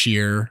NFL this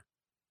year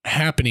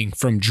happening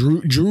from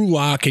Drew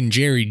Lock and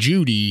Jerry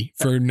Jeudy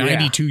for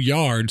 92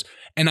 yards,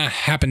 and I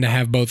happen to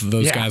have both of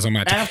those guys on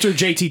my team. After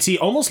JTT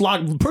almost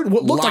locked up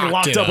with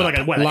like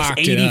an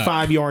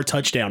 85-yard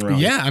touchdown run.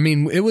 Yeah, I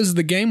mean,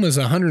 the game was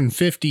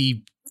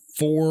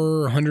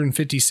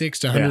 156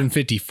 to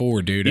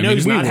 154, dude.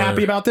 Who's not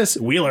happy about this?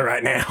 Wheeler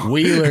right now.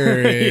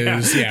 Wheeler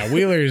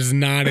is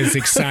not as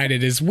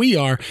excited as we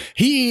are.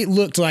 He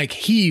looked like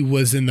he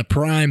was in the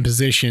prime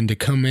position to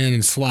come in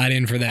and slide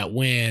in for that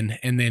win,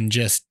 and then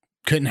just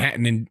couldn't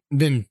happen. And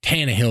then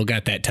Tannehill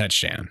got that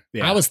touchdown.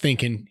 Yeah. I was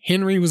thinking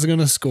Henry was going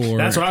to score.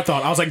 That's what I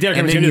thought. I was like, Derrick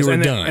Henry's going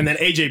to do this. And then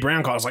AJ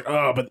Brown called. I was like,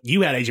 oh, but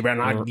you had AJ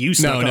Brown. You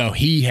snuck No,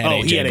 he had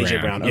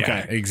AJ Brown. Okay,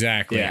 yeah,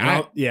 exactly.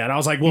 Yeah, and I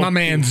was like, well, my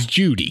man's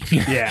Judy.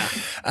 Yeah.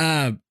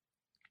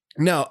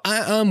 No,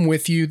 I'm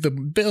with you. The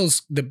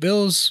Bills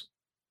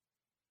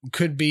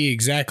could be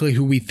exactly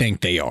who we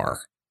think they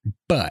are,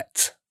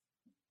 but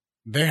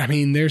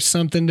there's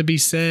something to be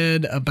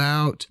said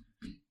about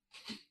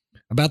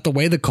the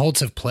way the Colts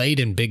have played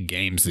in big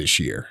games this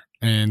year.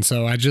 And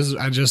so I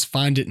just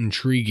find it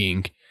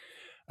intriguing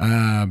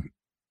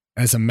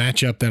as a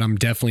matchup that I'm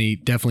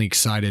definitely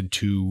excited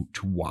to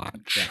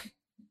watch.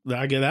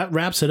 Yeah. That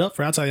wraps it up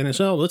for Outside the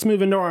NFL. Let's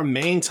move into our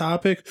main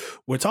topic.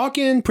 We're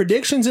talking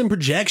predictions and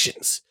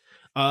projections.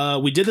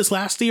 We did this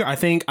last year. I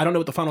don't know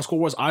what the final score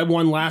was. I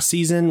won last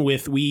season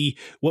with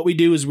what we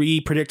do is we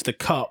predict the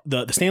cup,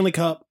 the Stanley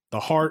Cup, the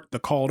Hart, the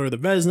Calder, the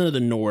Vezina, the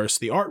Norris,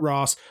 the Art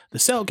Ross, the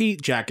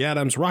Selke, Jack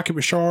Adams, Rocket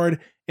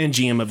Richard, and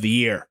GM of the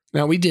Year.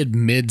 Now we did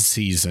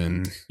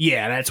mid-season.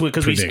 Yeah, that's what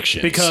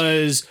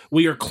because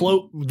we are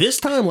close. This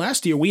time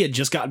last year we had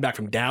just gotten back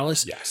from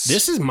Dallas. Yes,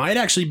 this might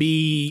actually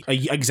be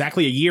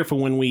exactly a year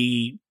from when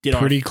we did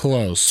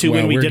close to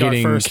when we did our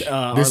first.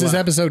 This is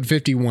episode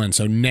 51,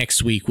 so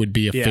next week would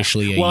be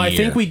officially a year. Well, I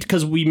think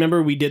because we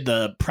remember we did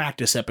the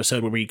practice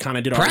episode where we kind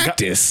of did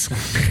practice.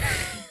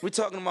 We're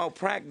talking about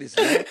practice,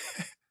 man.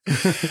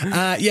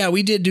 Yeah,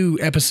 we did do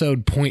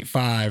episode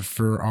 0.5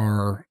 for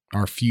our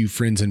few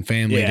friends and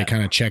family to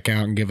kind of check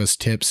out and give us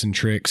tips and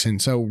tricks.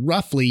 And so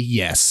roughly,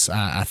 yes,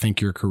 I think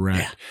you're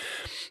correct.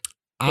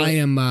 Yeah. I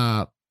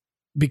am,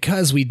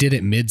 because we did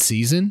it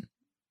mid-season,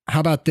 how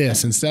about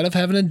this? Instead of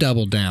having a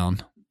double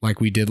down like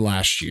we did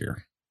last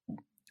year,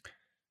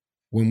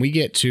 when we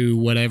get to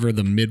whatever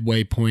the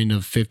midway point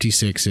of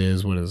 56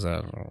 is, what is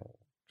that?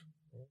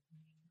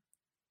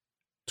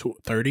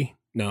 30?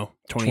 No,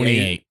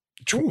 28.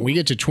 We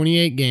get to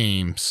 28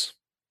 games.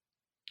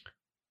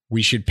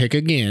 We should pick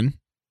again.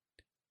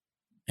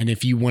 And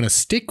if you want to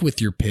stick with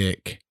your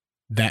pick,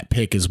 that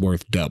pick is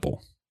worth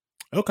double.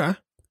 Okay.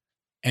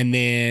 And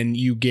then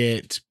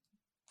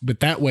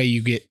but that way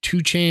you get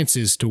 2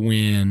 chances to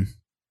win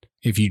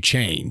if you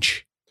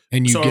change.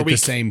 And you get the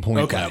same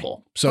point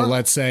level. So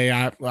let's say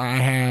I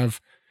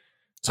have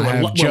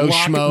Joe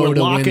Schmo. We're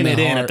locking it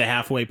in at the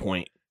halfway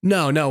point.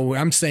 No,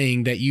 I'm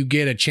saying that you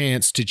get a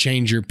chance to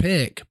change your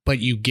pick, but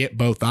you get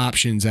both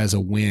options as a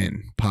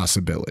win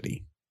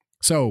possibility.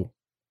 So,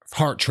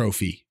 Hart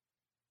Trophy,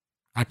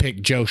 I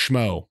pick Joe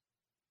Schmo.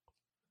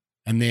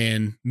 And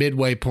then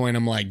midway point,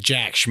 I'm like,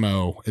 Jack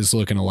Schmo is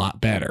looking a lot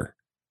better.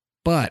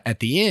 But at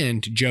the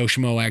end, Joe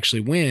Schmo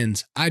actually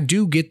wins. I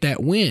do get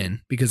that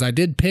win because I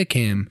did pick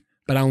him,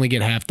 but I only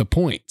get half the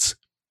points.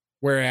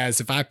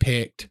 Whereas if I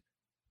picked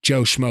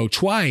Joe Schmo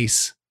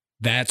twice,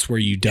 that's where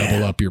you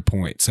double up your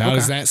points. How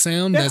does that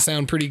sound? Yeah. That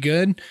sound pretty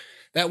good?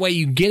 That way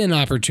you get an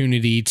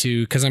opportunity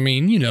to, because I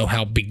mean, you know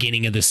how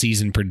beginning of the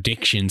season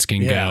predictions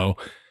can go.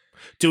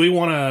 Do we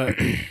want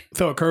to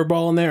throw a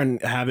curveball in there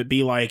and have it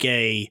be like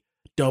a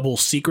double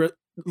secret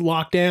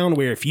lockdown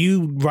where if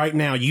you right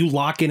now you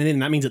lock it in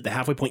and that means at the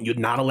halfway point you're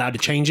not allowed to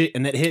change it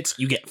and that hits,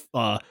 you get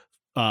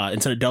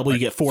instead of double, you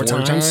get four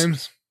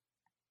times?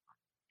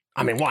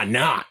 I mean, why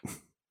not?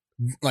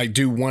 Like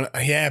do one.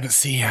 Yeah, but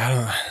see, I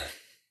don't.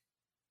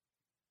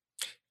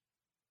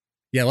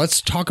 Yeah,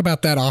 let's talk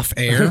about that off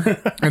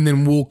air, and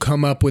then we'll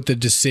come up with a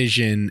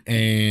decision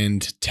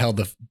and tell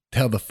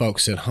the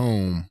folks at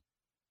home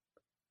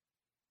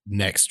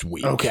next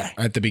week. Okay.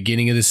 At the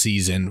beginning of the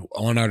season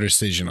on our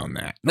decision on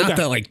that. Not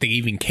that like they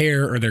even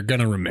care or they're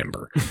going to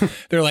remember.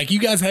 They're like, you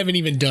guys haven't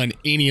even done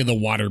any of the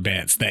water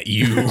bets that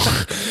you,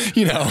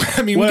 you know,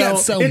 I mean, we got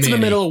so many. It's the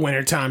middle of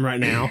winter time right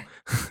now.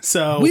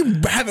 So we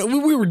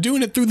were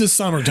doing it through the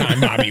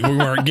summertime, Bobby. We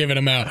weren't giving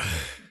them out.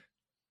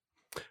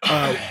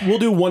 We'll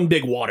do one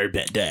big water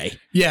bet day.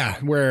 Yeah,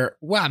 no,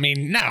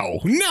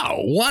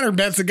 water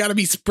bets have got to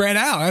be spread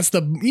out. That's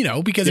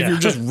because if you're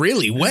just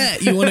really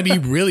wet, you want to be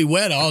really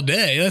wet all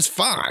day. That's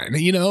fine,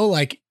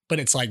 but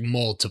it's like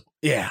multiple.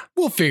 Yeah,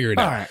 we'll figure it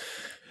out. All right.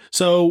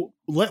 So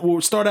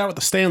we'll start out with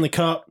the Stanley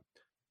Cup.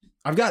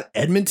 I've got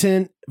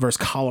Edmonton versus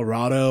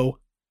Colorado,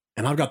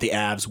 and I've got the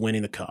Avs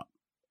winning the Cup.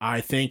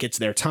 I think it's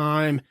their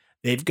time.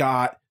 They've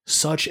got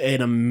such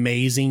an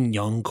amazing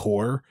young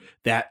core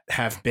that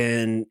have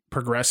been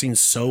progressing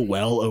so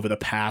well over the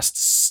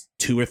past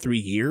 2 or 3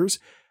 years.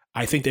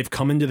 I think they've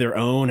come into their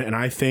own, and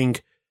I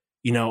think,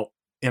 and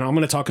I'm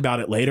going to talk about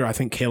it later, I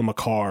think Cale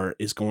Makar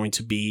is going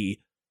to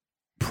be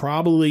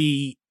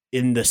probably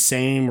in the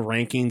same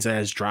rankings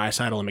as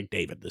Draisaitl and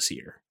McDavid this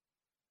year.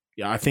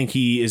 Yeah, I think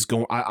he is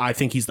I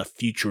think he's the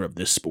future of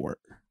this sport.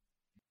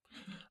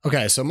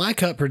 Okay, so my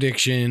cup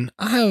prediction,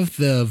 I have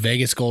the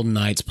Vegas Golden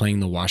Knights playing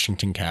the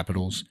Washington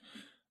Capitals.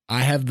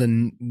 I have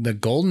the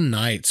Golden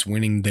Knights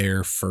winning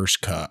their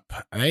first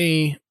cup.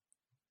 They've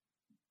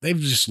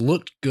just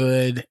looked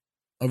good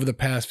over the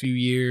past few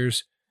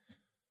years.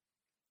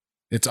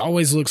 It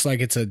always looks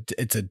like it's a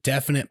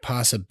definite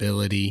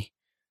possibility.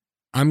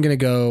 I'm going to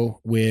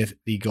go with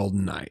the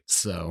Golden Knights.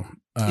 So,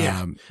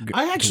 I've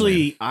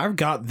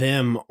got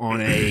them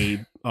on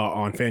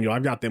on FanDuel.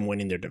 I've got them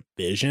winning their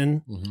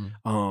division.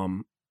 Mm-hmm.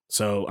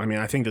 So, I mean,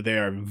 I think that they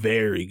are a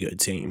very good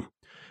team.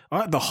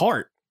 The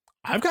Heart,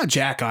 I've got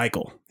Jack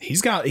Eichel.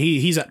 he's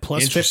at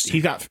plus 50.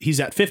 He's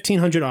at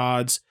 1,500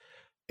 odds.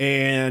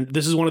 And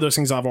this is one of those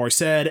things I've always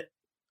said.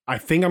 I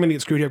think I'm going to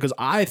get screwed here because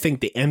I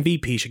think the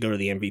MVP should go to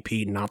the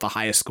MVP, not the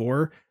highest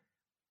scorer.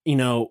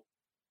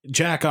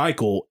 Jack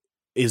Eichel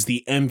is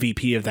the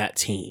MVP of that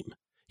team.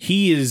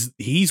 He's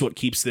what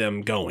keeps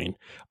them going.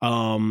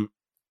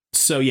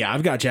 So yeah,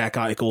 I've got Jack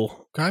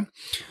Eichel. Okay.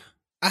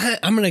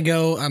 I'm gonna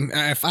go.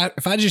 If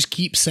I just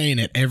keep saying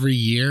it every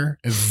year,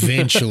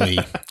 eventually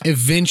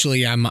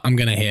I'm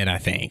gonna hit. I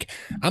think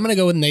I'm gonna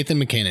go with Nathan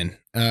McKinnon.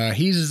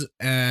 He's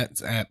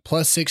at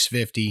plus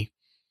 650.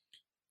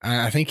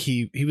 I think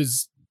he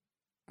was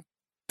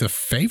the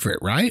favorite,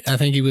 right? I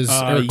think he was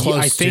close.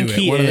 I think to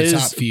he it. One is. Of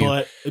the top few.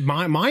 But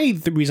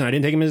the reason I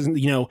didn't take him is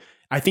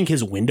I think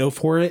his window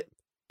for it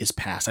is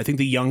past. I think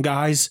the young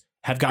guys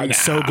have gotten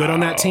so good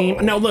on that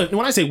team. No, look,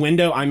 when I say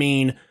window, I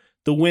mean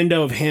the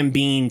window of him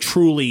being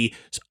truly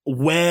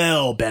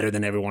well better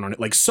than everyone on it,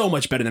 like so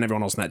much better than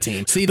everyone else on that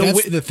team. See,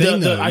 that's the thing,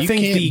 though. I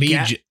think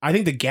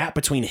the gap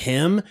between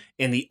him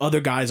and the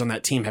other guys on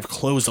that team have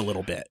closed a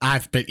little bit.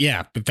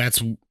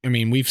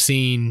 We've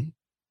seen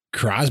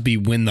Crosby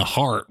win the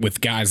Hart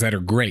with guys that are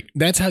great.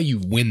 That's how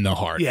you win the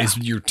Hart. Yeah. Is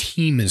your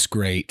team is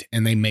great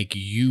and they make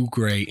you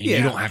great, and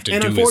you don't have to.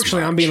 And do unfortunately,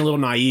 as much. I'm being a little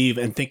naive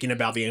and thinking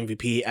about the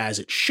MVP as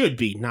it should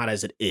be, not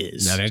as it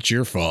is. No, that's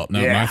your fault,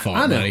 not my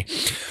fault,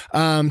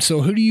 buddy.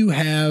 So who do you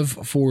have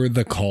for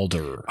the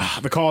Calder?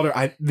 The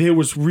Calder. There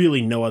was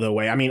really no other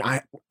way. I mean,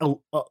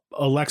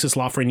 Alexis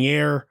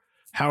Lafreniere.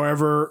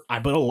 However, I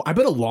bet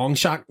a long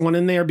shot one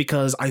in there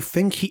because I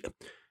think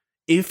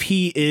if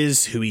he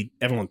is who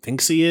everyone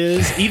thinks he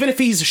is, even if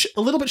he's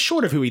a little bit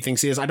short of who he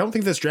thinks he is, I don't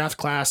think this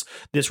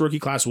rookie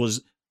class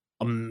was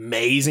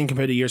amazing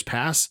compared to years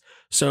past.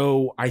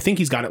 So I think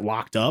he's got it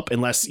locked up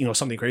unless,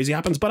 something crazy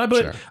happens. But I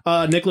put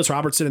Nicholas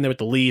Robertson in there with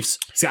the Leafs.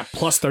 He's got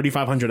plus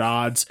 3,500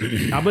 odds.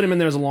 I put him in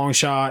there as a long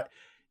shot.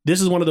 This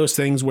is one of those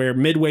things where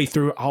midway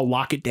through, I'll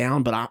lock it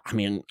down. But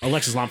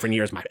Alexis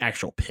Lafreniere is my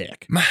actual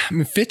pick.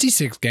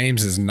 56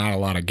 games is not a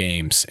lot of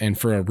games. And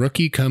for a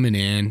rookie coming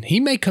in, he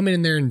may come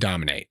in there and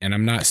dominate. And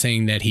I'm not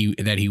saying that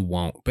he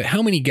won't. But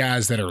how many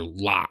guys that are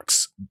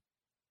locks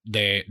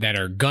that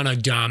are going to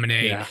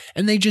dominate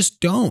and they just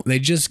don't. They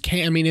just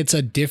can't. I mean, it's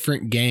a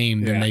different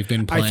game than they've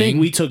been playing. I think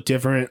we took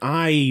different.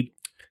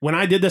 When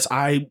I did this,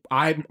 the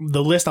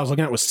list I was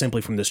looking at was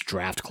simply from this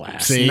draft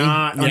class. See?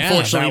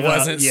 Unfortunately, that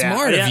wasn't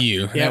smart of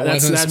you. Yeah, that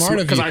wasn't smart of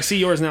you. Because I see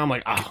yours now, I'm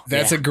like,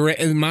 that's a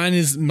great.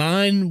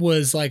 Mine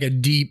was like a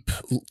deep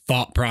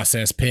thought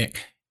process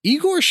pick.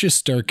 Igor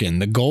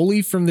Shesterkin, the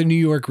goalie from the New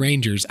York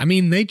Rangers. I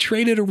mean, they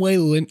traded away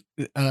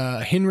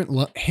Henrik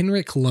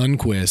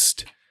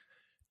Lundqvist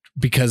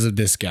because of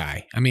this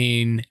guy. I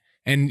mean.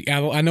 And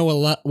I know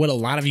what a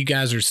lot of you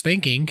guys are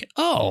thinking.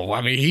 Oh,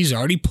 I mean, he's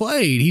already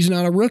played. He's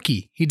not a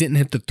rookie. He didn't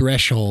hit the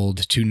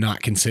threshold to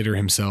not consider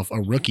himself a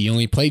rookie. He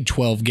only played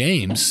 12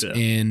 games.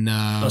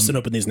 Busting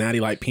open these Natty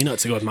Light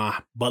peanuts to go with my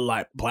Bud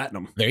Light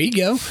Platinum. There you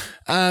go.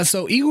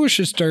 So Igor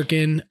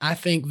Shesterkin, I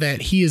think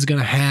that he is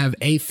going to have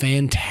a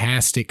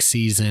fantastic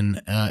season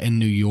in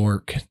New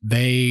York.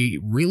 They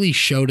really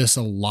showed us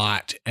a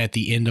lot at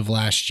the end of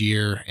last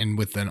year, and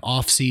with an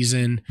off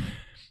season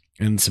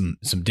and some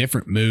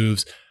different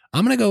moves.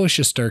 I'm going to go with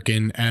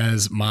Shesterkin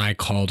as my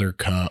Calder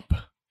Cup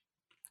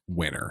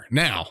winner.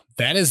 Now,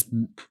 that is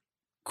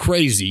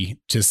crazy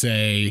to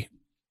say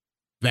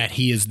that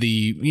he is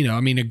the,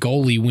 a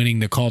goalie winning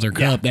the Calder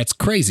Cup. That's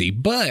crazy.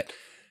 But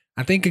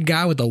I think a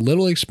guy with a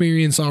little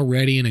experience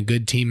already and a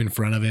good team in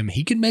front of him,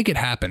 he can make it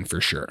happen for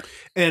sure.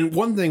 And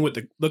one thing with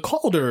the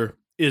Calder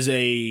is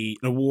an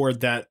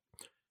award that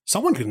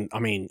someone can,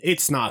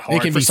 it's not hard.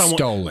 It can for be someone,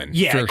 stolen.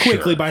 Yeah,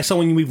 quickly sure. by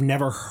someone we've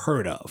never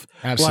heard of.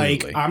 Absolutely.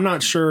 Like, I'm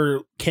not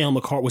sure Cale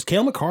Makar, was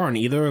Cale Makar on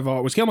either of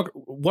our,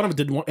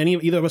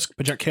 either of us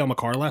project Cale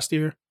Makar last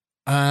year?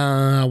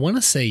 I want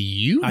to say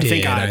you I did.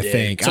 think I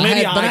think. did. So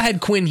maybe I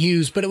had Quinn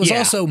Hughes, but it was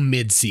also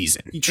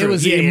mid-season. True. It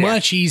was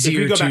much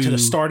easier. If we go back to the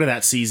start of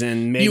that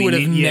season, maybe you would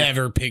have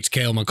never picked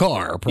Cale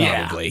Makar.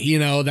 Probably,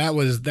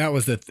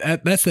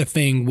 that's the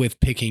thing with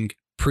picking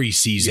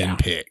preseason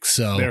picks.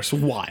 So that's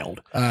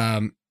wild.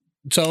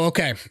 So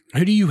okay,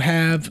 who do you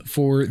have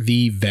for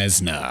the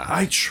Vezina?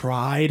 I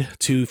tried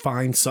to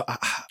find some.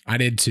 I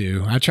did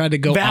too. I tried to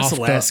go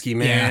Vasilevsky,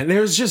 man. Yeah.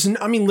 There's just,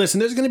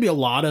 listen. There's going to be a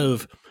lot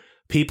of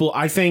people.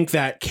 I think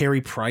that Carey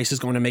Price is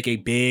going to make a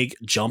big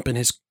jump in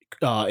his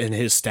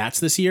stats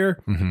this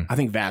year. Mm-hmm. I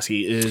think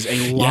Vasky is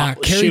a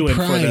lot shoo-in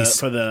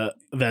for the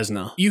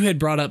Vezina. You had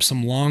brought up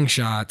some long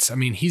shots.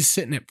 He's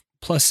sitting at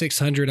plus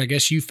 600. I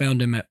guess you found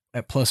him at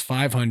plus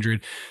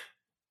 500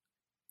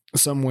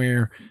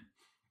 somewhere.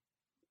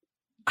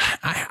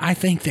 I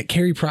think that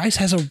Carey Price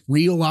has a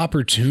real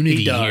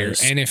opportunity here,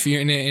 and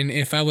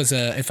if I was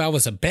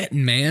a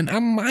betting man, I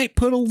might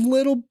put a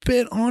little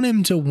bit on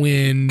him to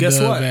win. Guess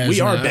what? Vezina.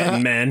 We are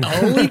betting men.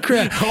 Holy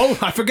crap! Oh,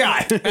 I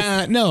forgot.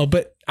 No,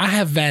 but I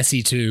have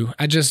Vasi too.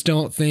 I just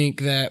don't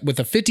think that with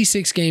a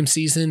 56 game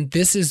season,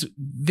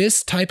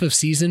 this type of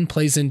season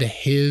plays into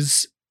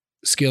his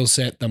skill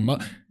set the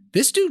most.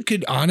 This dude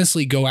could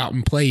honestly go out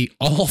and play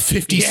all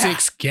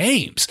 56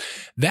 games.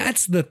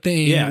 That's the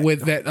thing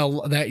with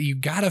that you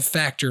got to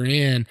factor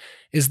in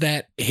is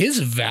that his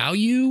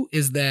value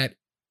is that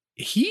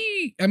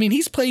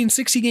he's playing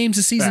 60 games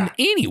a season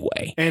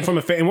anyway. And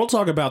and we'll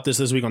talk about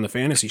this week on the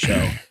fantasy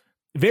show.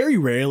 Very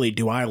rarely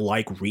do I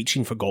like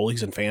reaching for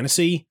goalies in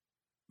fantasy.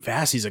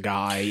 Vasi's a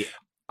guy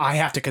I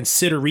have to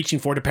consider reaching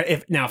for.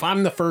 If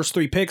I'm the first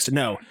three picks,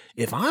 no.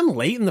 If I'm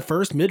late in the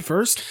first, mid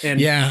first, and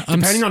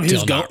depending on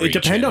who's going, it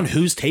depends on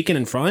who's taken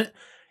in front.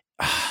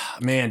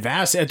 Man,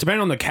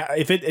 depending on the cat.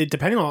 If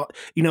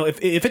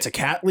it's a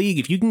cat league,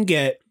 if you can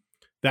get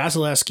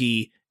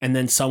Vasilevsky and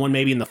then someone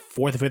maybe in the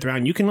fourth or fifth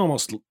round, you can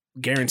almost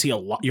guarantee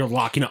you're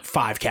locking up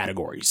 5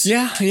 categories.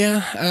 Yeah.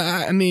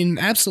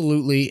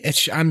 Absolutely.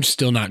 I'm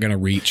still not going to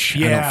reach.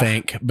 I don't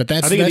think, but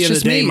that's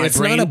just me. It's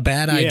not a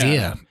bad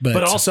idea.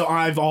 But also,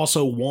 I've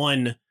also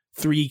won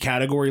 3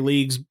 category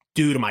leagues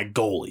due to my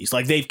goalies.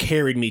 Like they've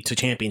carried me to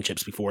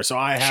championships before, so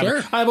I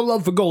have a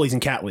love for goalies in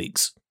cat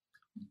leagues.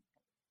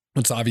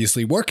 It's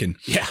obviously working.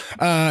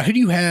 Yeah. Who do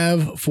you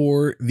have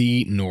for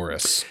the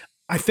Norris?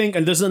 I think,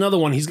 and this is another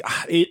one.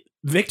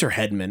 Victor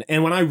Hedman,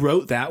 and when I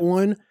wrote that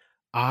one,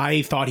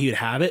 I thought he would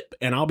have it,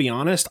 and I'll be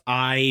honest,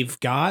 I've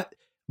got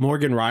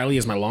Morgan Rielly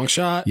as my long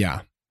shot.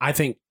 Yeah. I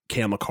think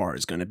Cale Makar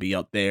is going to be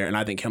up there, and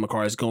I think Cale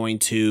Makar is going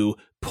to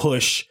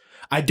push.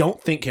 I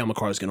don't think Cale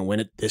Makar is going to win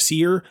it this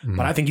year,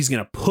 but I think he's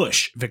going to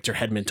push Victor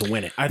Hedman to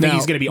win it. I think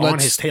he's going to be on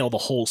his tail the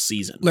whole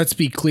season. Let's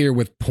be clear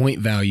with point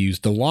values.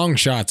 The long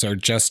shots are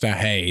just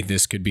hey,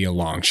 this could be a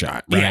long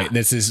shot, right? Yeah.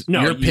 This is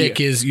your pick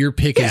is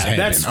Hedman.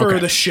 That's for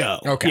the show.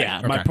 Okay.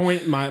 Yeah.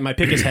 Okay. My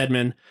pick is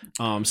Hedman.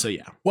 So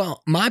yeah.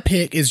 Well, my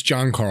pick is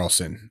John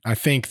Carlson. I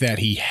think that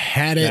he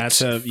had it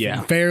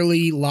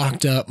fairly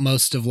locked up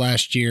most of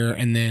last year,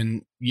 and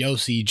then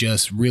Yossi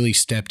just really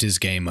stepped his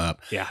game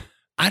up. Yeah.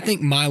 I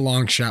think my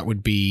long shot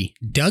would be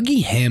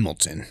Dougie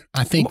Hamilton.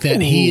 I think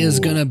that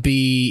he's going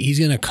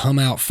to come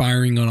out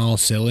firing on all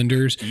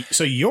cylinders.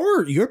 So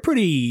you're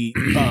pretty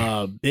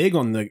big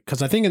on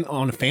because I think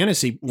on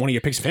fantasy, one of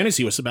your picks in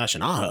fantasy was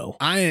Sebastian Aho.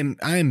 I am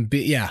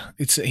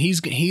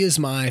he is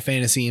my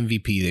fantasy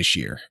MVP this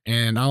year.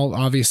 And I'm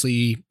not going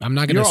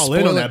to You're all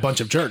in on that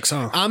bunch of jerks,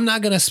 huh? I'm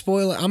not going to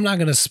spoil it. I'm not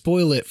going to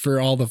spoil it for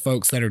all the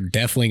folks that are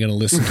definitely going to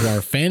listen to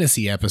our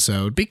fantasy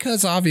episode,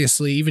 because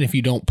obviously, even if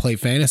you don't play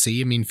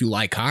fantasy, if you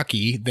like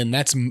hockey, then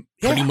that's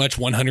pretty much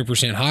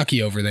 100%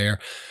 hockey over there.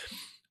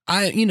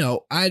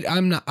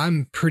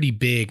 I'm pretty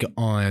big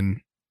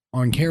on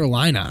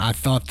Carolina. I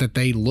thought that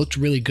they looked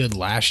really good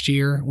last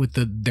year with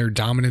their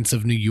dominance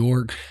of New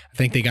York. I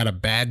think they got a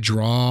bad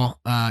draw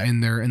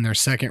in their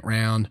second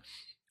round.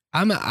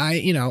 I'm not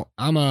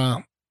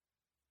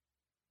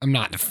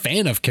a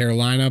fan of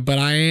Carolina, but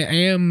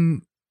I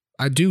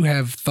do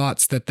have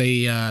thoughts that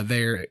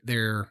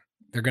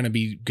they're going to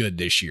be good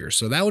this year.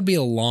 So that would be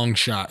a long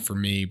shot for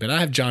me, but I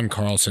have John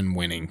Carlson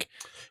winning.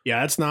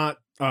 Yeah, that's not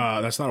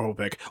a whole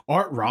pick.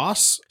 Art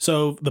Ross.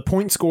 So the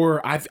point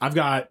scorer, I've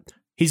got,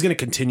 he's going to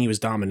continue his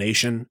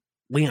domination.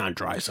 Leon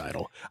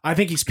Draisaitl. I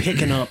think he's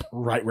picking up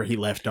right where he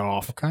left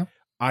off. Okay.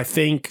 I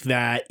think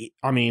that,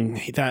 not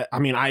even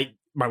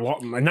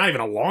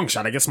a long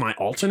shot. I guess my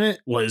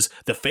alternate was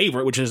the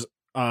favorite, which is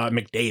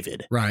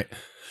McDavid. Right.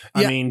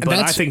 I think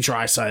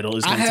Draisaitl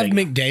is going to I have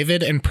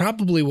McDavid, and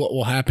probably what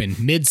will happen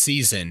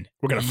mid-season.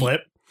 We're going to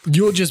flip.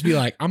 You'll just be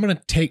like, I'm going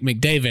to take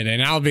McDavid,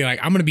 and I'll be like,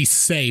 I'm going to be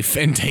safe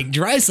and take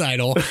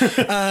Draisaitl.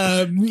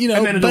 And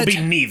then it'll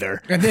be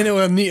neither. And then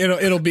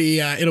it'll be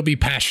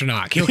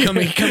Pasternak. He'll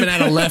coming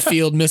out of left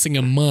field, missing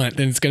a month,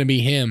 and it's going to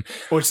be him.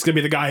 Or it's going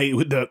to be the guy,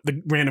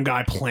 the random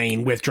guy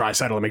playing with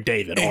Draisaitl and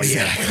McDavid all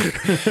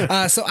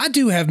year. So I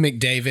do have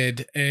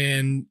McDavid,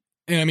 and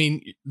I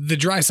mean, the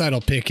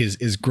Draisaitl pick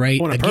is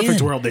great. Well, in a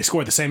perfect world, they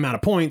score the same amount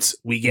of points.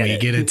 We get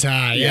a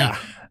tie. Yeah.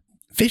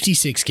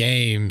 56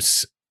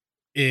 games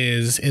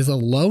is a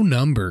low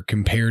number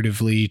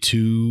comparatively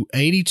to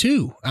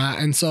 82.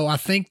 And so I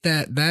think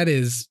that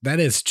is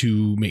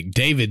to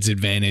McDavid's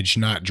advantage,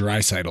 not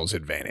Draisaitl's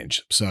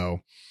advantage. So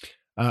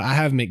I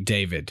have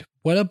McDavid.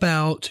 What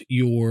about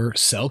your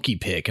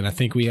Selke pick? And I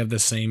think we have the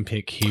same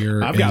pick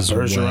here. I've got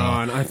Bergeron.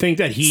 Well. I think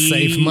that he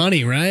save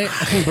money, right?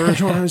 I think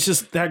Bergeron is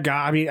just that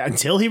guy. I mean,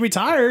 until he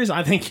retires,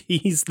 I think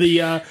he's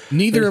the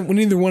neither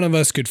one of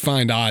us could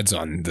find odds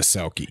on the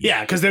Selke. Yeah,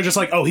 because they're just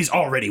like, oh, he's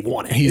already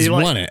won it. He's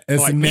won it.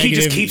 It's like, he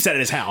just keeps that at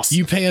his house.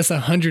 You pay us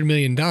 $100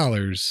 million.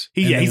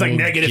 He's like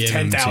negative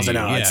 10,000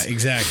 odds. Yeah,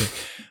 exactly.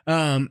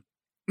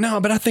 No,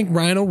 but I think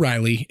Ryan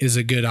O'Reilly is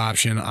a good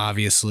option.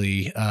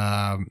 Obviously.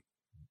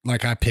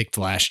 Like I picked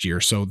last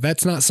year. So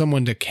that's not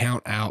someone to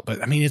count out,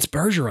 but I mean, it's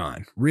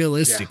Bergeron.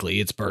 Realistically,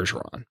 It's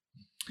Bergeron.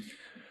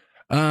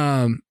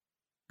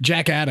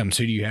 Jack Adams,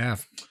 who do you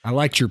have? I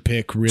liked your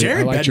pick. Really,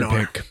 Jared I liked Bednar.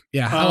 your pick.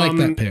 Yeah, I like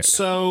that pick.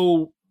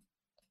 So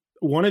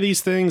one of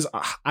these things,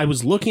 I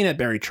was looking at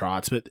Barry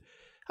Trotz, but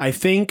I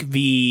think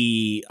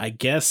the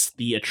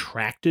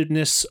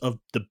attractiveness of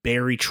the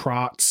Barry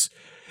Trotz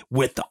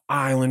with the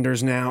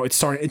Islanders now, it's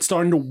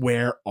starting to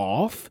wear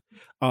off.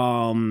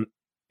 And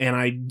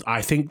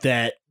I think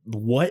that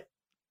what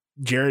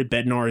Jared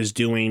Bednar is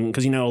doing,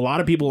 because, a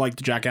lot of people like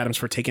Jack Adams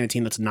for taking a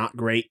team that's not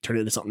great, turn it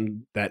into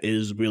something that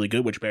is really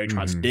good, which Barry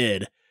Trotz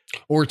did.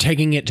 Or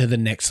taking it to the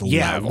next level.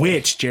 Yeah,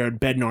 which Jared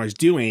Bednar is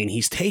doing.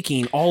 He's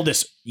taking all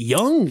this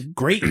young,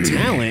 great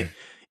talent,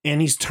 and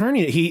he's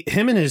turning it,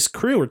 him and his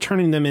crew are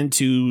turning them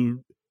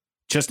into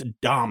just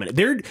dominant.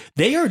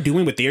 They are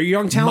doing with their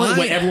young talent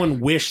what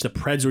everyone wished the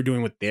Preds were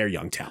doing with their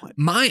young talent.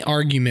 My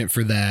argument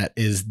for that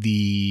is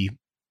the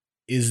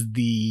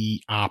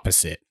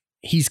opposite.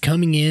 He's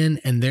coming in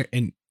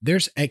and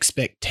there's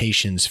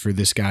expectations for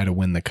this guy to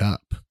win the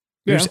cup.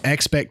 There's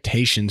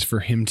expectations for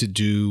him to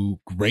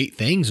do great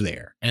things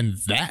there. And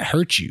that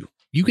hurts you.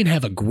 You can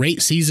have a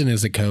great season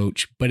as a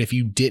coach, but if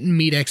you didn't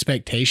meet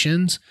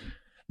expectations,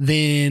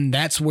 then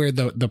that's where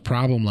the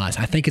problem lies.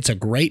 I think it's a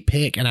great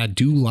pick and I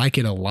do like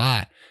it a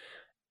lot.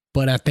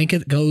 But I think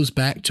it goes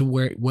back to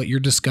what you're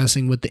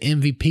discussing with the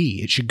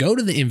MVP. It should go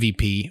to the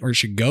MVP or it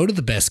should go to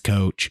the best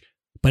coach.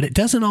 But it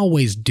doesn't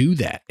always do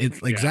that. It's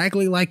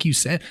exactly like you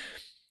said.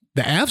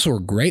 The Avs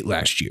were great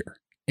last year.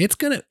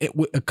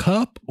 A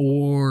cup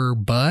or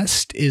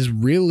bust is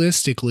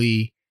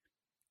realistically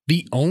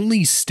the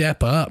only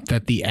step up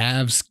that the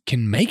Avs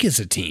can make as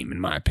a team,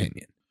 in my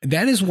opinion.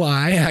 That is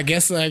why I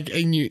guess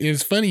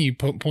it's funny you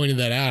pointed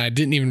that out. I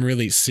didn't even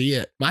really see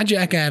it. My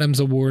Jack Adams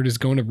award is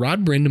going to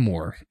Rod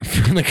Brind'Amour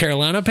from the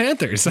Carolina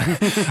Panthers.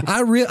 I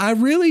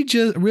really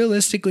just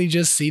realistically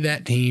just see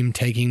that team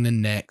taking the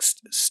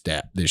next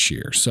step this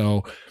year.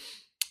 So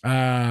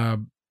I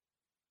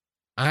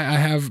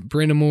have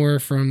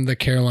Brind'Amour from the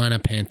Carolina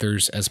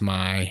Panthers as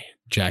my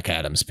Jack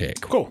Adams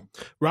pick. Cool.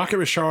 Rocket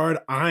Richard,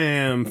 I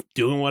am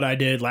doing what I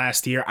did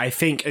last year. I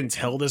think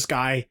until this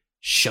guy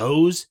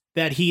shows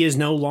that he is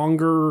no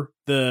longer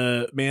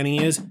the man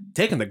he is,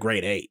 taking the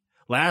grade 8.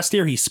 Last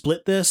year he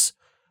split this,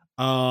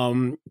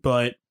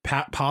 but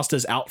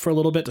Pasta's out for a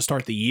little bit to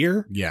start the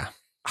year. Yeah.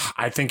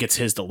 I think it's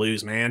his to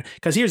lose, man.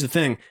 Because here's the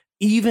thing.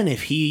 Even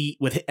if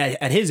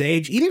at his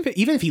age, even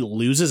if he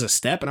loses a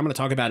step, and I'm going to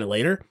talk about it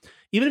later,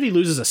 even if he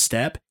loses a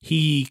step,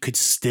 he could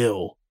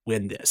still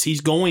win this.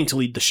 He's going to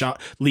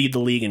lead the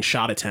league in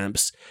shot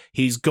attempts.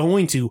 He's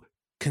going to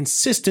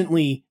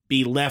consistently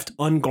be left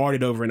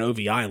unguarded over an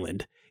OV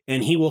Island,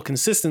 and he will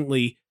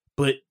consistently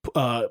put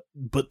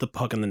the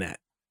puck in the net.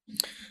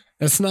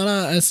 It's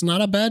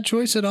not a bad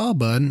choice at all,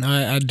 bud.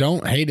 I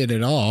don't hate it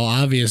at all.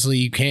 Obviously,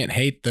 you can't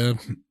hate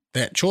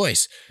that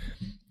choice.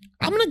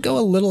 I'm gonna go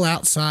a little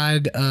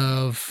outside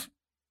of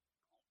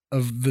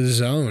the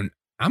zone.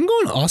 I'm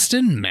going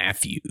Austin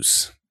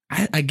Matthews.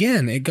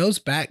 Again, it goes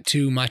back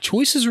to my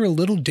choices are a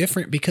little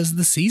different because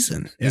the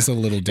season is a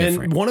little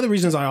different. And one of the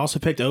reasons I also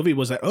picked Ovi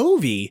was that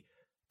Ovi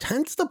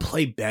tends to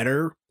play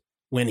better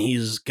when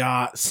he's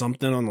got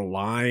something on the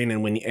line,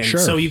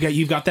 so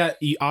you've got that.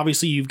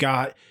 Obviously, you've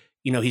got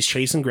he's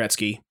chasing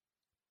Gretzky,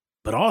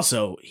 but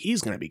also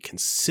he's going to be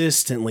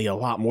consistently a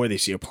lot more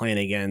this year playing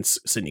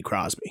against Sidney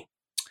Crosby.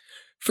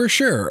 For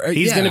sure,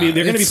 they're going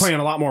to be playing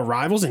a lot more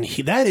rivals, and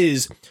that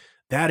is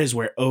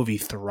where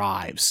Ovi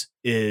thrives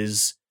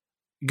is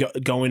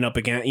going up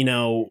against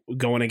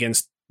going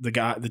against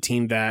the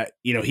team that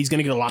he's going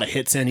to get a lot of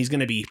hits in. He's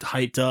going to be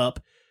hyped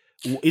up.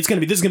 this is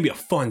gonna be a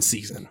fun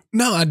season.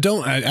 No, I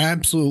don't. I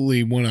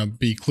absolutely want to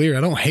be clear.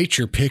 I don't hate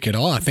your pick at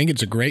all. I think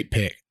it's a great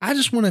pick. I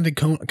just wanted to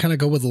kind of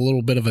go with a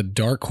little bit of a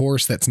dark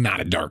horse that's not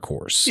a dark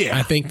horse. Yeah.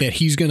 I think that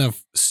he's going to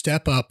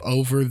step up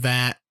over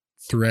that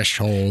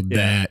threshold.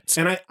 Yeah.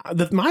 That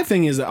And my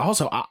thing is that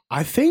also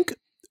I think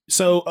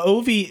so.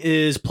 Ovi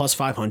is plus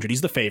 500.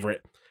 He's the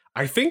favorite.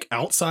 I think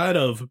outside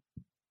of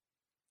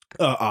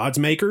odds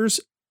makers,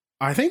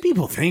 I think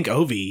people think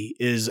Ovi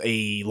is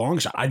a long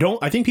shot.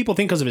 I think people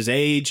think because of his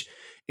age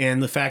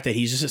and the fact that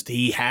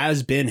he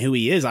has been who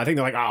he is. I think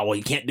they're like, oh well,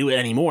 he can't do it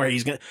anymore.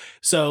 He's gonna.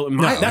 So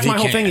that's my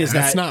whole thing. Is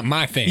that's not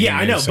my thing. Yeah,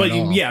 I know, but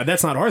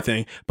that's not our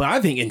thing. But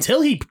I think until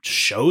he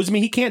shows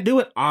me he can't do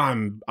it,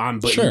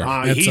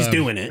 he's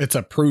doing it. It's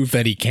a proof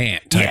that he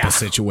can't type of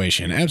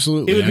situation.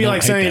 Absolutely, it would be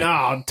like saying,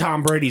 oh,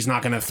 Tom Brady's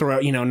not going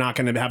to not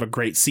going to have a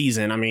great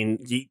season. I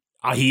mean,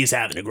 he's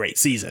having a great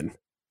season.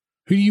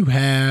 Who do you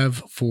have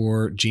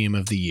for GM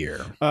of the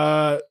year?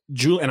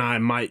 And I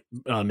might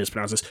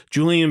mispronounce this.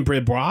 Julien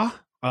Brisebois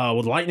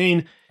with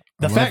Lightning.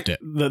 The fact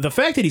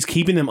that he's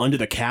keeping them under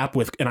the cap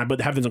with, and I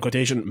have this in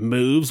quotation,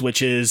 moves,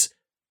 which is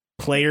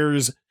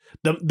players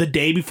the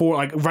day before,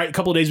 like a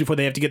couple of days before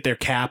they have to get their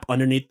cap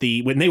underneath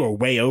when they were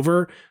way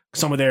over.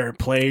 Some of their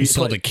players he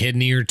pulled a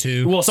kidney or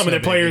two. Well, some of their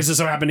players just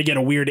so happened to get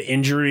a weird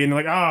injury, and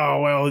they're like,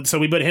 oh well, so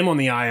we put him on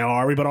the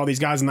IR. We put all these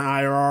guys in the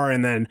IR,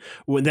 and then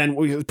we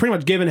pretty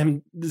much given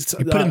him.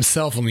 He put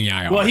himself on the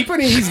IR. Well,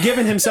 he's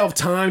given himself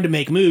time to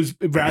make moves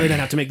rather than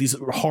have to make these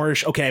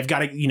harsh. Okay, I've got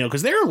to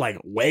because they're like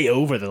way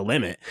over the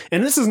limit,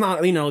 and this is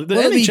not the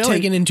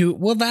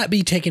will that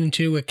be taken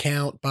into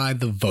account by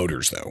the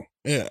voters though?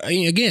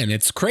 Again,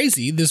 it's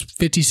crazy. This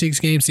 56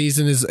 game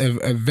season is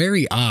a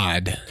very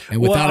odd and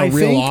without a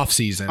real off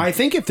season. I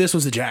think if this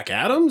was the Jack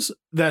Adams,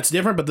 that's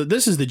different. But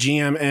this is the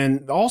GM,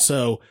 and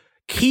also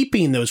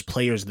keeping those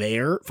players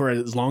there for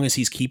as long as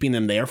he's keeping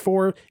them there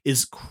for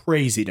is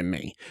crazy to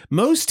me.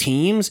 Most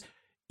teams,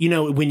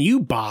 when you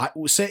buy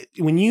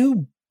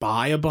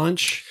a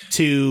bunch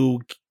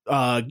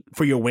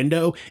for your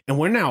window, and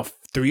we're now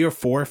 3 or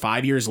 4 or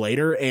 5 years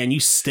later, and you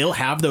still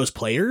have those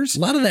players. A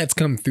lot of that's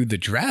come through the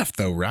draft,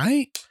 though,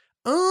 right?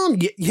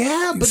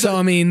 Yeah, but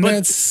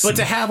but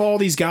to have all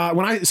these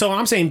guys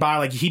I'm saying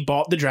he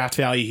bought the draft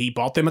value, he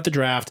bought them at the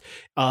draft,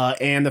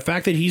 and the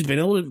fact that he's been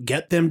able to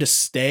get them to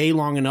stay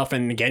long enough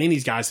and getting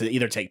these guys to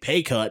either take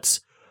pay cuts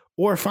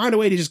or find a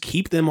way to just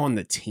keep them on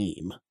the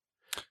team.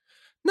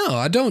 No,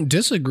 I don't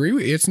disagree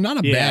with you. It's not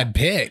a bad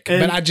pick,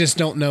 but I just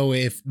don't know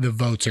if the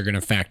votes are going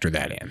to factor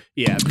that in.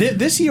 Yeah,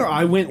 this year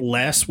I went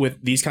less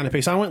with these kind of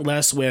picks. I went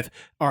less with,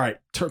 all right,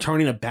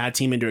 turning a bad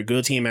team into a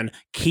good team and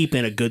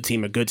keeping a good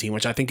team,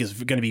 which I think is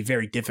going to be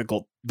very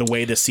difficult the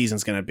way this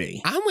season's going to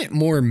be. I went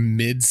more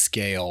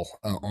mid-scale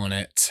on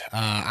it.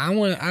 I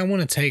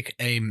want to take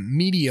a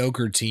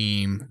mediocre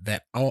team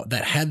that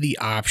had the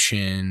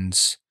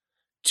options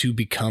to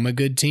become a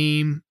good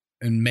team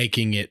and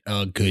making it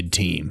a good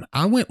team.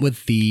 I went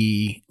with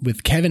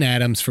Kevin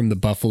Adams from the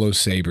Buffalo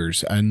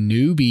Sabres, a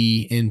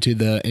newbie into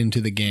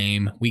the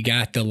game. We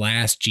got the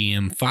last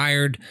GM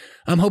fired.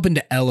 I'm hoping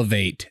to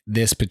elevate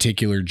this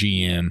particular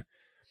GM.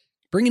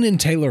 Bringing in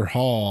Taylor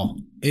Hall,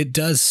 it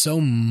does so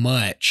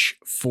much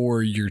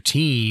for your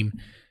team,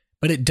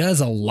 but it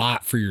does a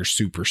lot for your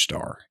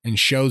superstar and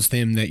shows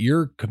them that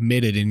you're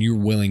committed and you're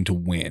willing to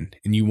win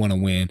and you want to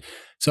win.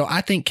 So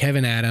I think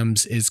Kevin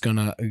Adams is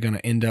gonna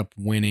end up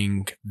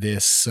winning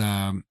this,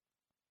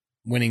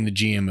 winning the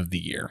GM of the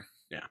year.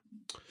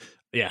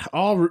 Yeah,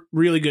 all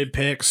really good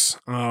picks.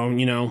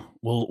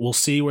 We'll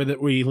see where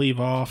we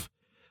leave off.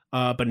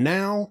 But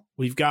now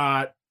we've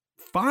got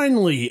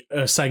finally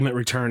a segment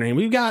returning.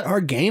 We've got our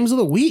games of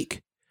the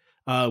week.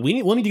 We'll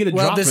need to get a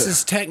drop. Well, this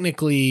is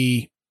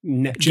technically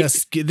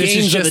this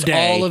is just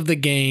all of the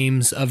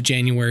games of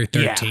January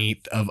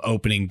 13th of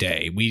opening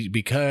day.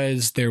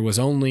 Because there was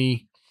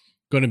only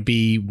going to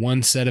be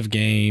one set of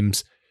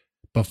games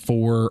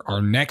before our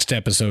next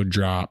episode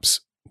drops.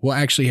 We'll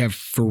actually have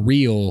for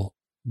real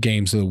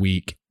games of the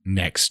week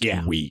next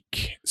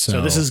week.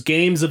 So this is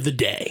games of the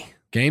day.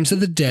 Games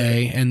of the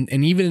day, and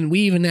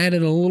we even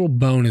added a little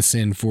bonus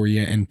in for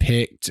you and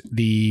picked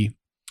the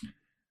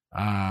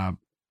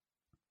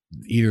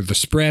either the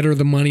spread or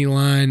the money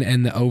line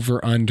and the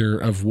over under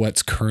of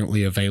what's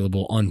currently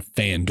available on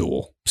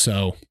FanDuel.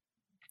 So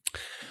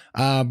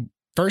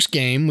first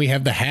game, we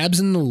have the Habs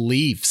and the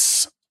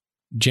Leafs.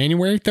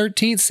 January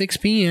 13th, 6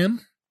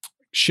 p.m.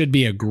 Should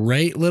be a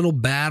great little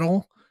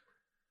battle.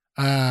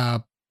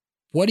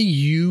 What do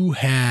you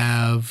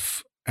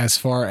have as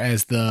far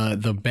as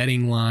the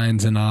betting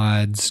lines and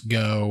odds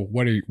go?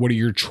 What are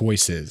your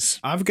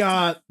choices? I've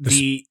got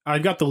the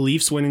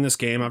Leafs winning this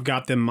game. I've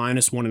got them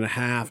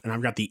 -1.5, and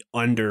I've got the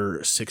under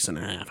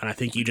 6.5. And I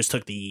think you just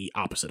took the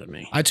opposite of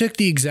me. I took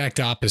the exact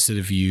opposite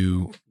of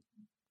you.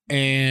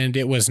 And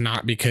it was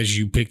not because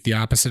you picked the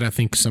opposite. I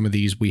think some of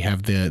these we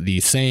have the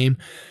same.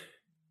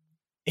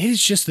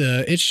 It's just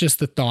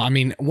the thought. I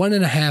mean,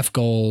 1.5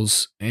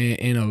 goals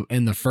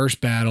in the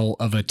first battle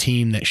of a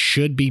team that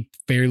should be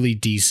fairly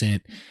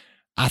decent.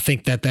 I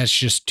think that's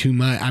just too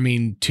much. I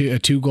mean, a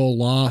 2-goal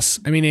loss.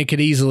 I mean, it could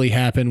easily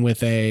happen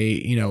with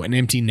an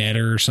empty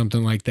netter or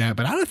something like that.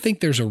 But I don't think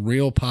there's a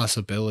real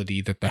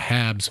possibility that the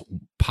Habs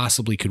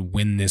possibly could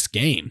win this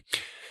game.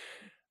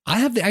 I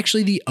have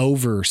the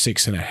over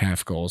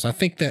 6.5 goals. I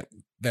think that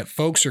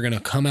folks are going to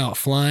come out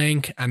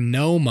flying. I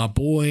know my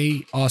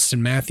boy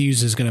Austin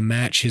Matthews is going to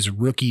match his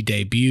rookie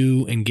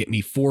debut and get me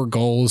 4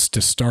 goals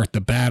to start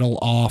the battle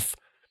off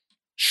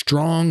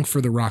strong for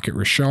the Rocket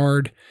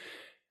Richard.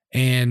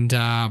 And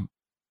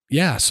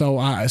so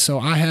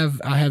I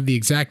have the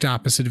exact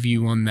opposite of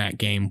you on that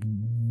game.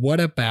 What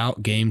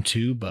about game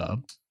 2,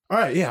 Bub? All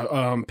right,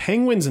 yeah.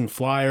 Penguins and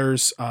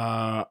Flyers.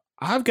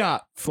 I've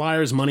got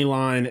Flyers money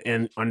line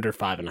and under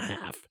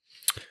 5.5.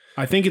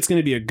 I think it's going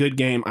to be a good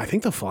game. I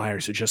think the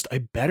Flyers are just a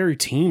better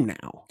team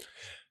now.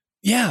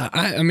 Yeah,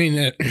 I mean,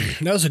 that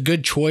was a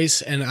good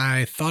choice, and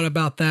I thought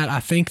about that. I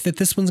think that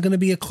this one's going to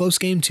be a close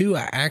game, too.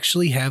 I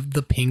actually have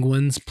the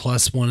Penguins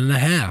plus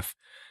 1.5.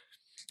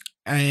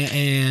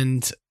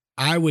 And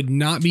I would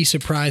not be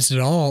surprised at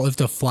all if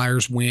the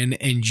Flyers win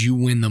and you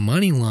win the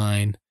money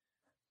line.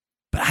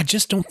 But I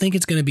just don't think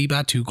it's going to be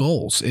by 2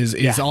 goals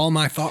is all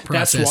my thought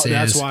process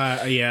that's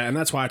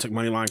why I took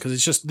money line, because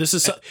it's just,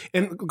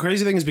 and the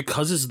crazy thing is,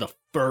 because this is the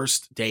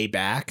first day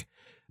back,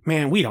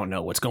 man, we don't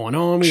know what's going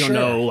on. We don't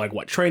know like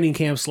what training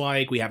camp's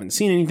like. We haven't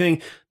seen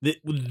anything. They're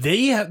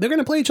going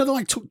to play each other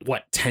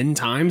like 10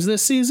 times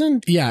this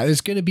season. Yeah, there's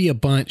going to be a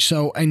bunch.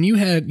 So, and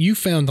you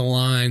found the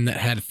line that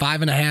had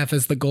 5.5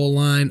 as the goal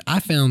line.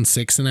 I found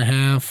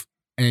 6.5.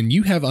 And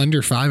you have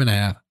under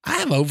 5.5. I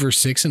have over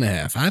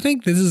 6.5. I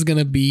think this is going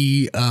to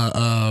be.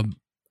 I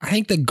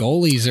think the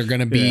goalies are going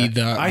to be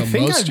the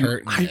most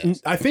hurt.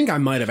 I think I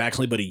might have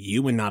actually put a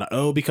U and not a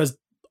O, because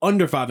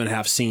under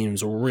 5.5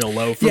 seems real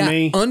low for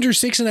me. Under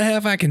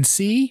 6.5 I can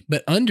see,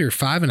 but under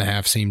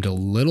 5.5 seemed a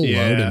little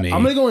low to me.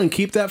 I'm going to go and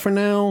keep that for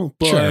now.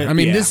 But sure. I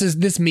mean,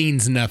 this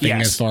means nothing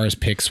as far as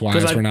picks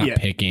wise. We're not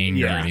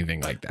picking or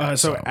anything like that.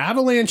 So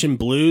Avalanche and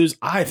Blues.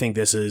 I think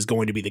this is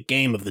going to be the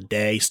game of the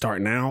day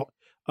starting out.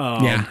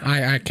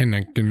 I can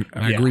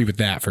agree with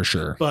that for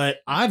sure. But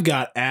I've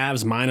got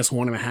Avs minus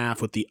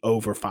 1.5 with the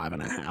over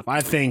 5.5.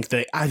 I think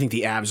the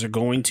Avs are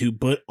going to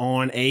put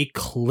on a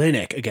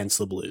clinic against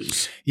the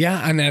Blues.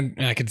 Yeah, and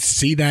I could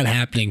see that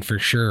happening for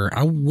sure.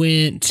 I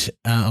went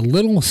a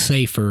little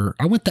safer.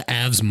 I went the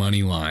Avs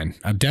money line.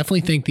 I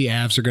definitely think the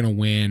Avs are going to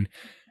win,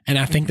 and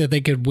I think that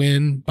they could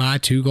win by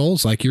 2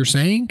 goals, like you're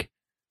saying.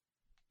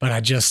 But I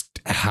just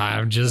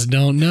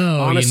don't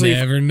know. Honestly, you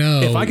never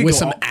know. If I could with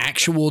some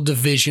actual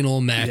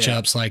divisional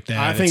matchups like that,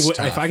 I think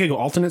if I could go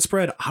alternate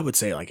spread, I would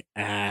say like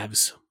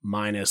Avs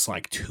minus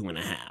like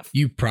 2.5.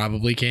 You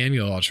probably can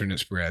go alternate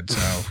spread.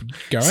 So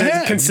go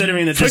ahead.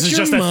 Considering that this is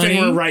just a thing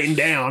we're writing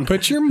down.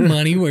 Put your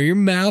money where your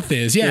mouth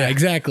is. Yeah,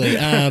 exactly.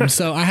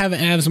 So I have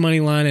Avs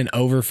money line and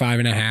over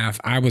 5.5.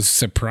 I was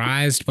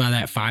surprised by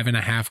that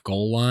 5.5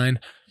 goal line.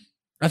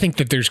 I think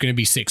that there's going to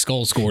be 6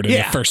 goals scored in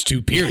the first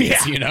 2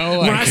 periods, you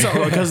know?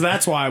 Because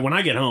that's why when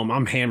I get home,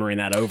 I'm hammering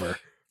that over.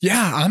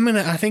 Yeah,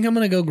 I think I'm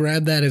gonna go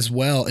grab that as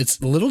well.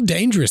 It's a little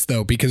dangerous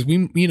though, because we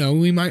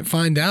might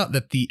find out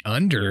that the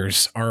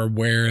unders are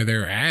where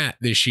they're at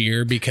this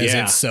year because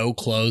it's so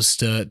close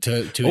to it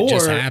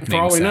just happening.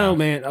 For all we know,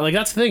 man, like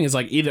that's the thing is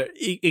like either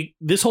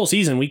this whole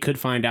season we could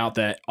find out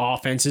that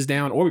offense is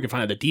down, or we could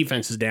find out the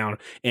defense is down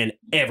and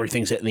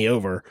everything's hitting the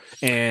over.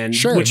 And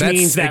which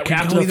means that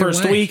after the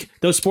first week,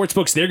 those sports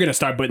books they're gonna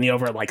start putting the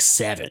over at like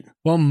 7.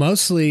 Well,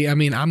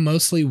 I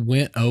mostly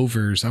went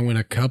overs. I went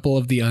a couple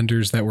of the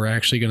unders that were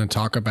actually going to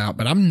talk about,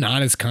 but I'm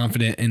not as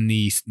confident in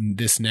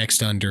this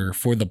next under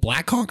for the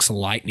Blackhawks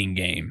Lightning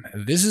game.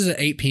 This is at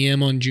 8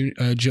 p.m. on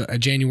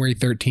January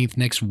 13th,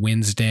 next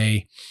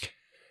Wednesday.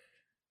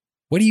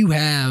 What do you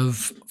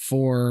have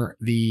for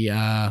the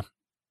I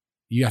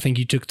think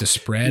you took the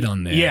spread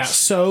on this. Yeah,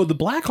 so the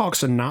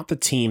Blackhawks are not the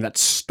team that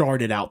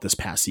started out this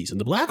past season.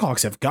 The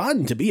Blackhawks have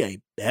gotten to be a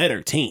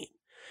better team.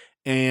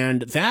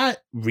 And that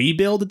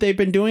rebuild that they've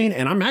been doing,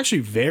 and I'm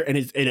actually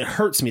it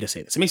hurts me to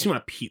say this. It makes me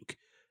want to puke.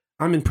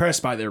 I'm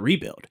impressed by their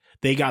rebuild.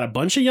 They got a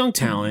bunch of young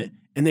talent,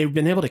 and they've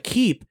been able to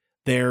keep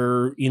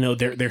their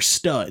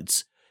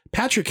studs.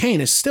 Patrick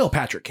Kane is still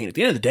Patrick Kane. At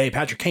the end of the day,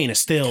 Patrick Kane is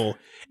still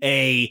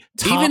a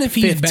top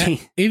 15.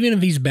 Even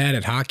if he's bad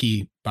at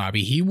hockey,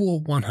 Bobby, he will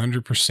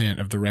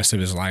 100% of the rest of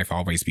his life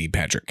always be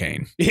Patrick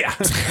Kane. Yeah.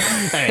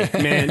 Hey,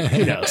 man,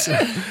 who knows?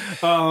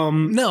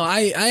 No,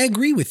 I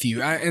agree with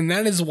you. And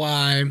that is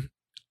why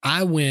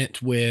I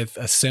went with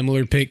a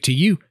similar pick to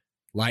you.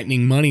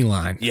 Lightning money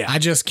line. Yeah. I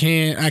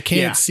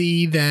can't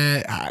see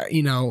that.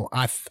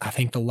 I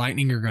think the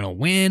Lightning are going to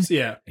win.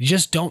 Yeah. I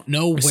just don't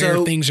know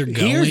where things are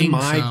going. Here's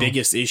my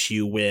biggest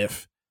issue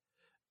with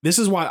this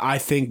is why I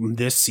think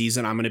this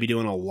season I'm going to be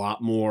doing a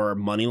lot more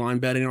money line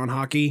betting on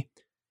hockey.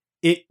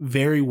 It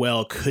very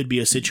well could be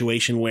a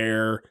situation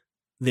where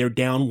they're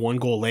down 1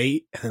 goal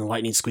late and then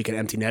Lightning squeak an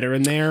empty netter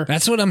in there.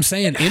 That's what I'm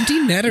saying.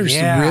 Empty netters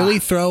really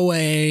throw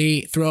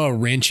a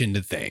wrench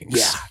into things.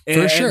 Yeah.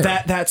 For sure.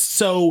 That's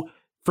so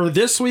For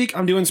this week,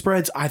 I'm doing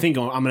spreads. I think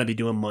I'm going to be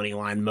doing money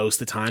line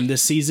most of the time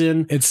this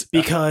season. It's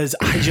because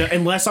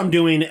unless I'm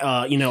doing,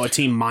 a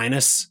team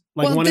minus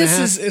like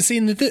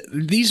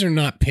 1.5. These are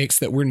not picks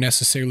that we're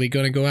necessarily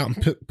going to go out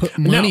and put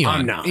money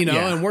on. I'm not,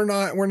 and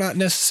we're not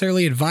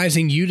necessarily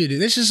advising you to do.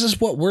 This is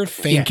just what we're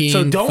thinking.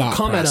 So don't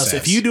come at us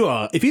if you do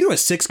a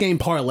 6-game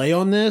parlay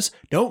on this.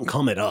 Don't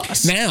come at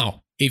us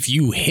now. If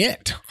you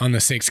hit on the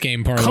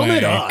 6-game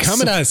parlay,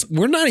 come at us.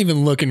 We're not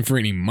even looking for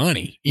any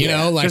money. You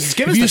know, like just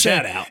give us the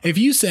shout out. If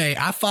you say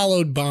I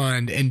followed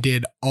Bond and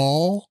did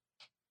all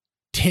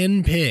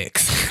 10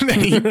 picks that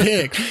he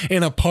picked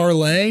in a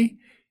parlay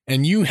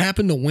and you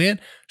happen to win,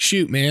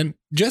 shoot, man,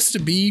 just to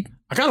be.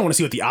 I kind of want to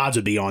see what the odds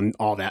would be on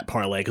all that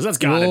parlay because that's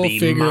got to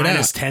be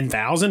minus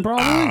 10,000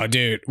 probably. Oh,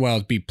 dude. Well,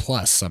 it'd be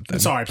plus something.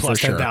 Sorry,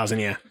 plus 10,000,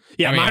 yeah.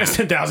 Yeah, I mean, minus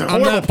 10,000.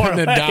 I'm not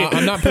putting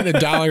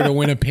 $1 to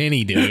win a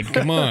penny, dude.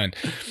 Come on.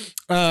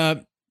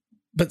 But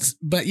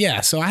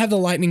yeah, so I have the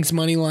Lightning's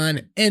money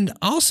line, and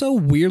also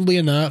weirdly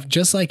enough,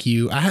 just like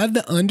you, I have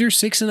the under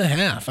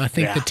 6.5. I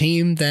think the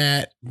team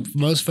that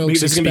most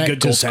folks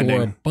expect to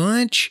score a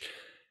bunch.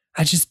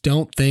 I just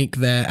don't think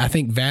that. I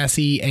think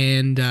Vasi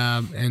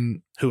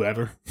and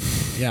whoever,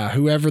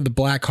 whoever the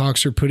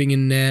Blackhawks are putting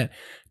in net,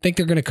 I think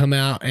they're going to come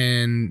out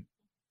and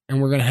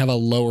we're going to have a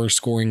lower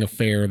scoring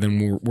affair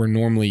than we're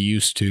normally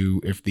used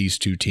to if these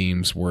two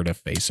teams were to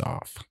face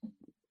off.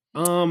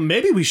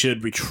 Maybe we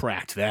should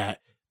retract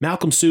that.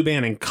 Malcolm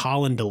Subban and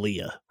Colin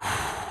D'Elia.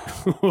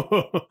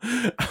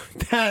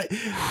 That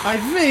I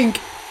think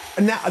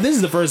now this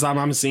is the first time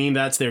I'm seeing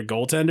that's their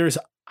goaltenders.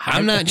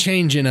 I'm not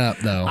changing up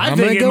though. I'm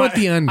going to go with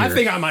the under. I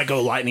think I might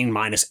go Lightning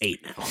 -8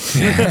 now.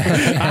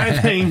 I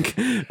think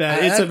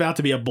that it's about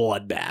to be a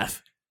bloodbath.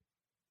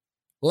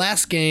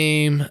 Last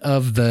game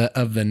of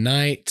the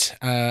night.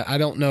 I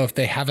don't know if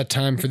they have a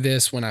time for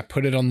this. When I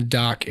put it on the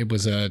dock, it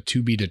was a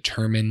to be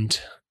determined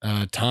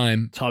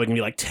time. It's probably gonna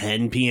be like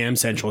 10 p.m.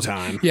 Central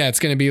Time. Yeah, it's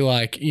gonna be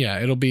like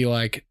it'll be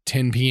like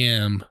 10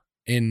 p.m.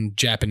 in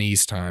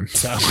Japanese time.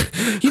 So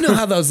you know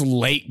how those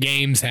late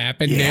games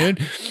happen,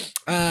 dude.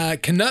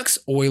 Canucks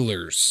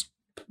Oilers.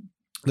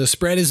 The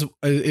spread is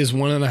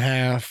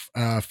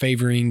 1.5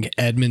 favoring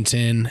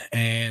Edmonton,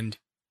 and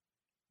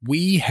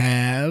we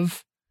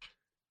have.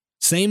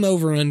 Same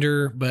over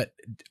under, but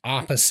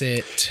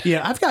opposite.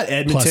 Yeah, I've got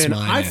Edmonton.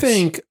 I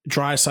think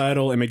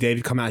Draisaitl and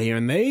McDavid come out here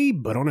and they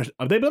bet on a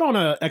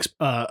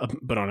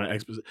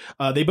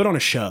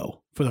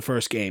show for the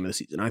first game of the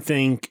season. I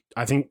think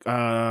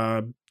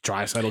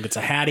Draisaitl gets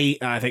a hattie.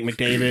 I think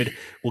McDavid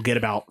will get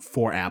about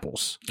 4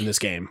 apples in this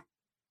game.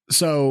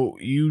 So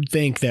you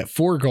think that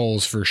 4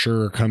 goals for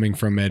sure coming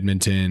from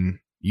Edmonton.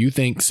 You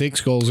think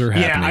 6 goals are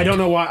happening. Yeah, I don't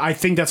know why. I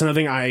think that's another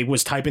thing. I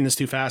was typing this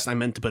too fast. I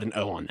meant to put an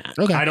O on that.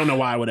 Okay. I don't know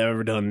why I would have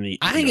ever done the.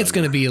 I think it's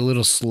going to be a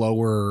little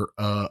slower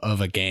of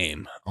a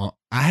game.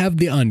 I have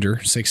the under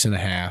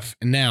 6.5.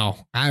 And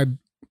now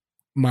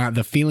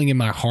the feeling in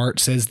my heart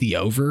says the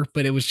over,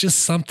 but it was just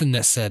something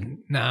that said,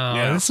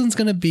 no, this one's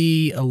going to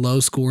be a low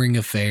scoring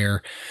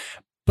affair.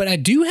 But I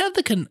do have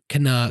the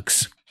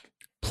Canucks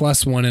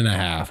plus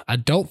 1.5. I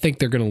don't think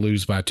they're going to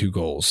lose by 2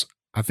 goals.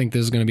 I think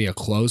this is going to be a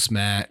close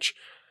match.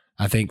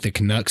 I think the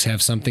Canucks have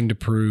something to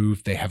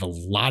prove. They have a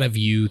lot of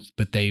youth,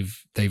 but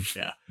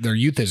their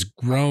youth has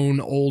grown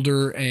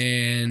older,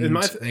 and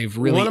they've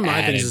really. One of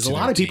my things is a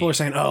lot of people are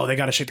saying, "Oh, they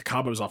got to shake the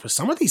cobwebs off." With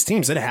some of these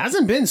teams, it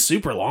hasn't been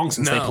super long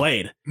since they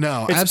played.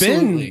 No, it's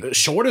been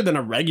shorter than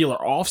a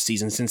regular off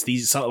season since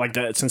since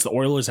the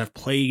Oilers have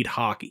played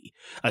hockey,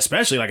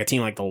 especially like a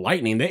team like the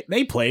Lightning.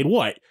 They played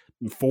what?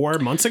 4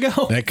 months ago?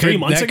 3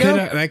 months ago?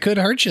 That could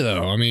hurt you,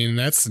 though. I mean,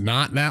 that's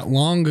not that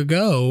long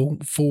ago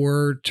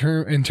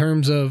in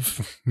terms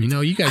of,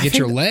 you got to get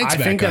your legs back.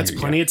 I think that's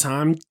plenty of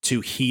time to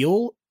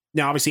heal.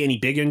 Now, obviously, any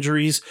big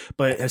injuries,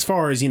 but as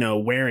far as,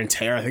 wear and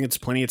tear, I think it's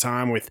plenty of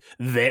time with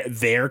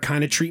their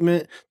kind of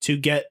treatment to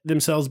get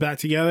themselves back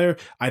together.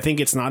 I think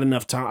it's not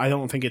enough time. I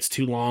don't think it's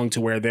too long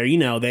to where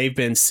they've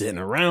been sitting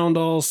around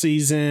all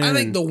season. I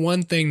think the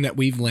one thing that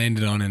we've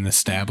landed on and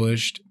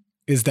established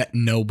is that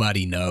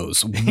nobody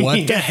knows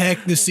what the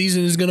heck this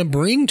season is going to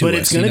bring to us. But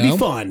it's going to be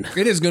fun.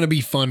 It is going to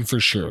be fun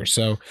for sure.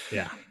 So,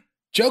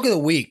 joke of the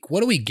week. What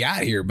do we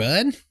got here,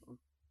 bud?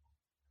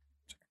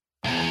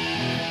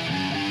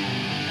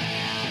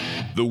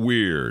 The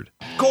weird.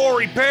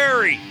 Corey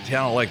Perry. See,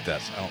 I don't like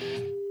that.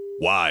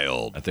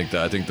 Wild. I think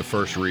the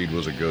first read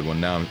was a good one.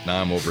 Now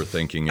I'm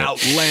overthinking it.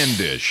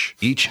 Outlandish.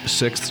 Each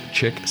 6th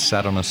chick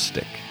sat on a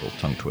stick. Little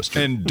tongue twister.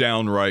 And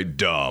downright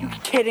dumb.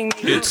 Kidding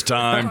me. It's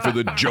time for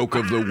the joke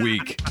of the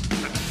week.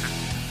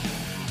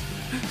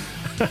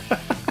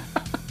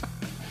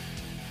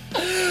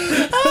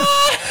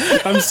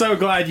 I'm so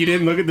glad you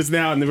didn't look at this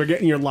now and we're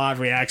getting your live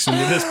reaction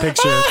to this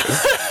picture.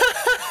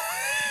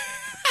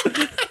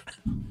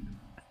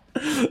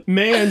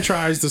 Man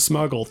tries to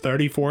smuggle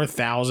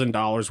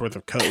 $34,000 worth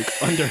of coke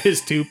under his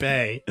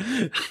toupee.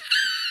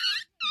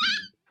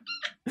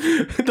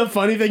 The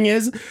funny thing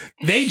is,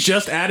 they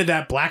just added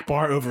that black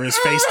bar over his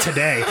face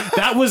today.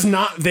 That was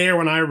not there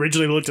when I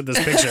originally looked at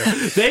this picture.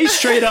 They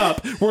straight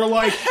up were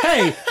like,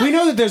 hey, we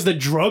know that there's the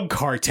drug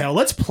cartel.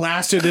 Let's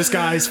plaster this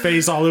guy's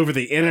face all over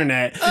the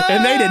internet.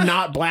 And they did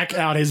not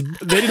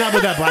they did not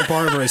put that black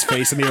bar over his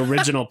face in the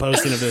original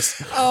posting of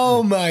this.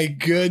 Oh my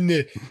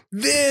goodness.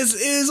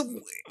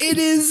 It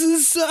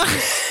is so...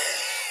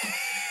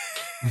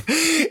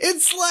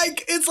 It's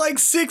like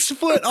 6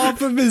 foot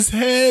off of his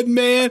head,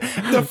 man.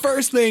 The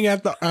first thing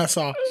I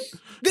saw,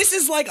 this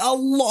is like a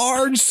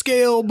large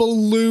scale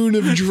balloon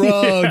of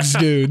drugs,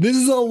 dude. This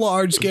is a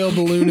large scale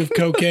balloon of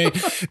cocaine.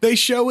 They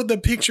show with the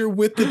picture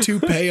with the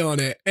toupee on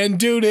it, and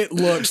dude, it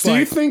looks like. Do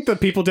you think the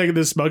people taking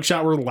this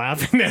mugshot were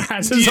laughing their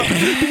asses off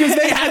because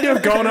they had to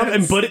have gone up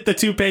and put the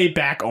toupee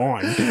back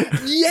on?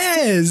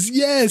 Yes.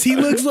 He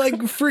looks like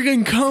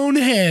freaking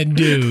Conehead,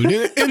 dude.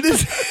 And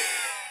this.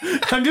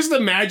 I'm just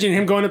imagining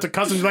him going up to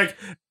customs like,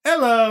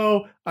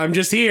 hello, I'm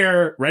just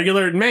here,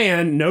 regular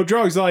man, no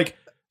drugs. They're like,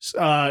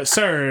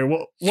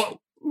 sir,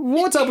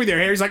 what's up with your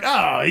hair? He's like,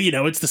 oh,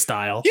 it's the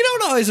style. You know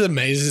what always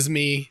amazes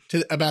me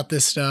about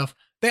this stuff?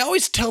 They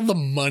always tell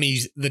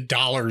the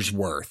dollar's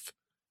worth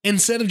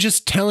instead of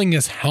just telling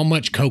us how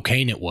much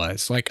cocaine it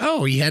was. Like,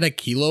 oh, he had a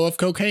kilo of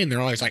cocaine. They're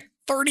always like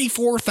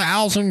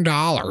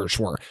 $34,000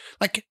 worth.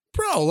 Like,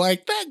 bro,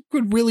 like that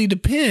would really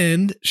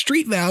depend.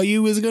 Street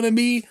value is going to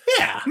be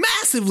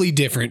massively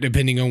different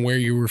depending on where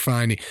you were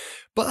finding.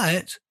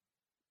 But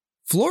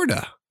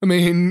Florida, I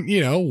mean,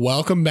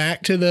 welcome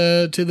back to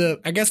the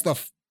I guess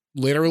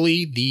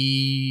literally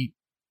the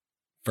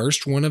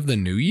first one of the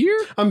new year.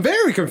 I'm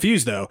very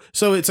confused though.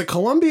 So it's a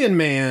Colombian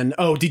man,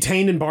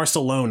 detained in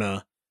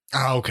Barcelona.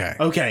 Oh, okay.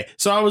 Okay.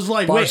 So I was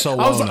like,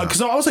 Barcelona. I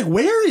was like,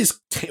 where is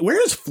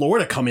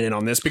Florida coming in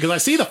on this? Because I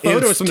see the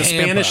photos from the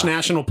Spanish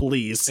National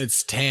Police.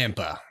 It's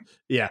Tampa.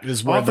 Yeah.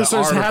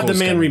 Officers had the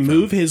man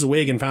remove his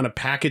wig and found a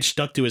package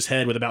stuck to his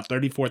head with about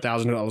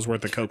 $34,000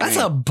 worth of cocaine. That's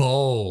a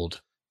bold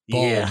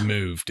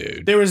move,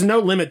 dude. There was no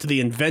limit to the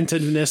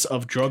inventiveness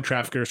of drug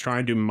traffickers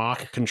trying to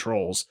mock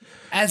controls.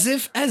 As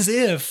if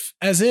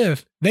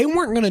they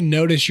weren't going to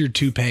notice your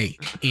toupee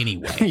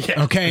anyway.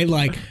 Yeah. Okay.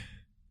 Like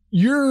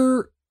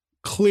you're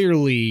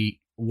clearly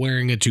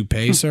wearing a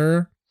toupee,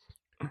 sir,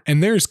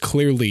 and there's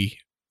clearly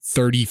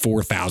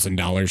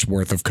 $34,000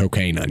 worth of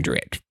cocaine under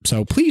it.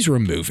 So please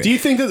remove it. Do you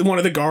think that one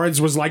of the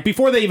guards was like,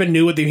 before they even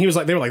knew it, they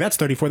were like, that's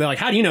 34. They're like,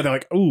 how do you know? They're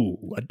like, ooh.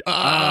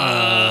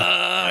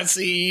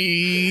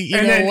 See,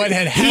 what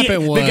had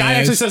happened was the guy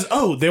actually says,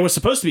 oh, there was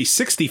supposed to be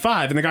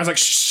 65. And the guy's like,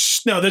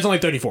 shh, no, there's only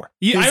 34.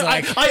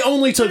 I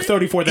only took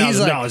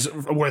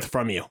 $34,000 worth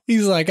from you.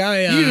 He's like,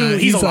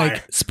 he's a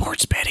liar.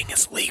 Sports betting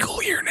is legal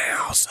here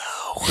now. So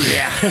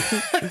yeah.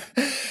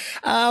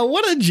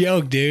 What a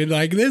joke, dude.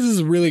 Like, this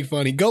is really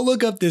funny. Go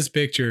look up this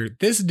picture.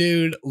 This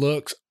dude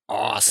looks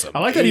awesome. I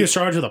like that he was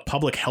charged with a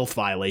public health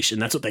violation.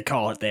 That's what they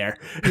call it there.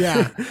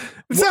 Yeah.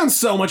 It sounds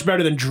so much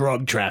better than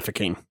drug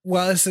trafficking.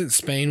 Well, isn't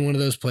Spain one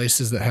of those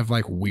places that have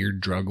like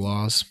weird drug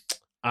laws?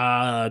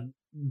 I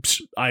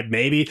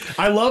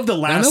love the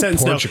last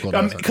sentence though,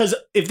 because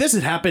if this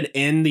had happened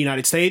in the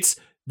United States,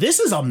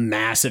 this is a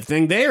massive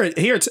thing. Here,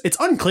 it's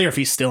unclear if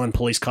he's still in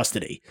police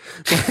custody.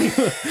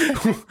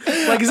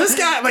 Like, is this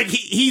guy like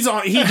he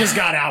just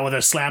got out with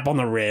a slap on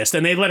the wrist,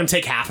 and they let him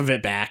take half of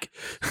it back?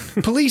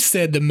 Police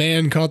said the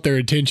man caught their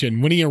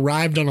attention when he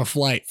arrived on a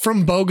flight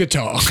from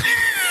Bogota.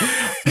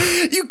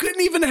 You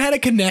couldn't even have had a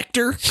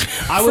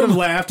connector. I would have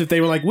laughed if they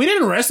were like, we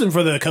didn't arrest him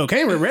for the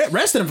cocaine. We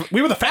arrested him.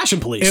 We were the fashion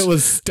police. It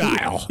was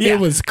style. Yeah.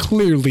 It was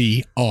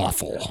clearly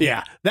awful.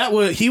 Yeah,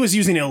 he was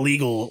using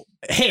illegal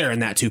hair in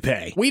that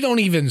toupee. We don't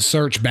even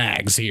search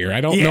bags here.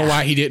 I don't know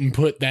why he didn't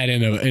put that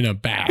in a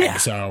bag. Yeah.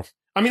 So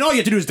I mean, all you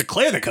have to do is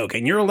declare the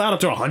cocaine. You're allowed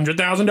up to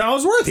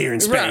 $100,000 worth here in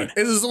Spain. Right.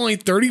 This is only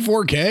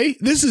 $34K.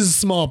 This is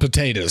small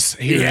potatoes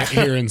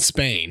here in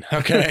Spain.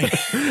 Okay.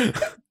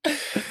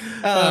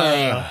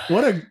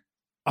 What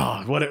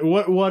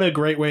a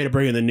great way to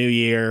bring in the new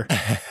year.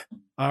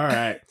 All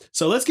right.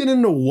 So let's get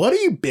into what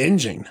are you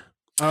binging?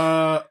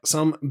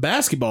 Some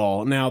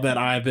basketball now that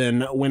I've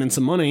been winning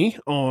some money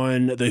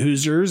on the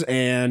Hoosiers,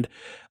 and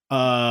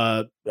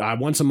I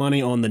won some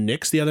money on the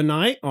Knicks the other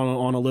night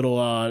on a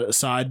little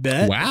side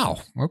bet. Wow.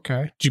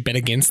 Okay. Did you bet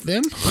against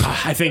them?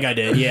 I think I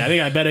did. Yeah, I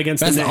think I bet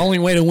against That's the only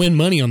way to win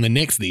money on the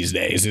Knicks these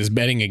days is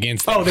betting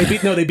against them. Oh, they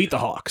beat the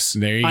Hawks.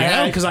 There you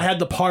go. Because I had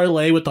the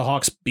parlay with the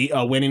Hawks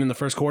winning in the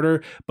first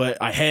quarter, but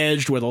I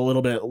hedged with a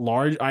little bit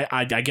large.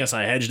 I guess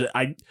I hedged it.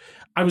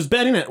 I was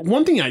betting at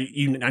one thing I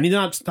need to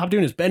not stop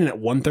doing is betting at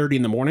 1:30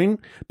 in the morning,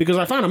 because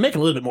I find I'm making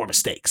a little bit more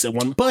mistakes at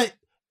one, but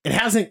it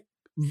hasn't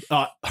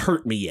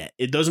hurt me yet.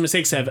 Those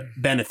mistakes have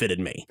benefited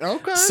me.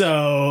 Okay.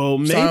 So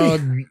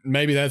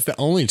maybe that's the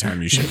only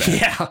time you should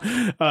bet.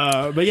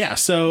 Yeah. But yeah,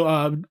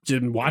 so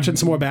watching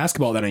some more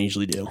basketball than I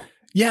usually do.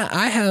 Yeah,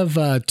 I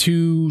have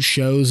 2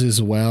 shows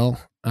as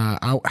well.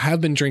 I have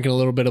been drinking a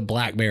little bit of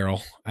Black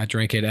Barrel. I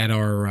drank it at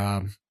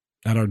our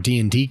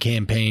D&D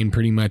campaign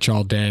pretty much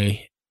all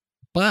day.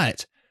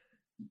 But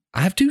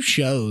I have 2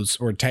 shows,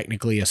 or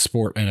technically a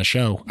sport and a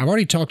show. I've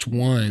already talked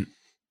one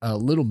a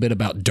little bit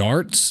about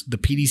darts, the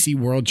PDC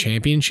World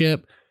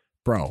Championship.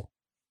 Bro,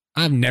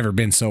 I've never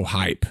been so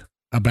hype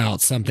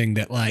about something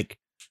that, like,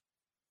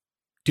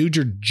 dude,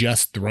 you're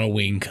just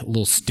throwing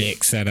little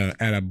sticks at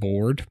a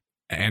board,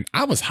 and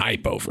I was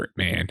hype over it,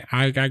 man.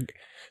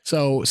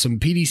 So some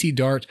PDC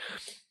darts,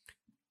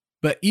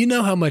 but you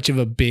know how much of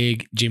a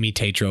big Jimmy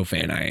Tatro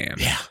fan I am.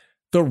 Yeah.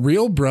 The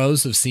Real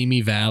Bros of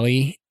Simi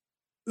Valley,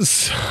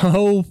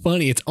 so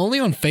funny. It's only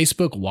on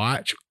Facebook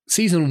Watch.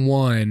 Season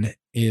 1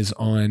 is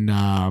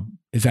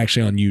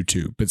actually on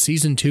YouTube, but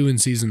season 2 and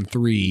season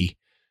 3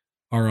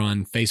 are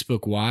on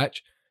Facebook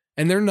Watch,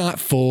 and they're not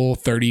full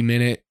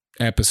 30-minute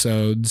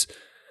episodes.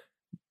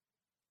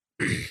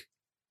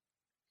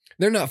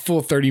 They're not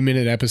full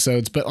 30-minute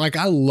episodes, but like,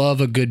 I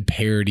love a good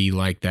parody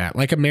like that.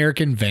 Like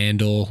American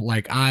Vandal.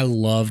 Like, I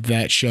loved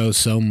that show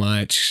so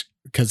much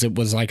because it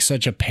was like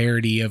such a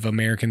parody of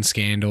American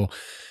Scandal.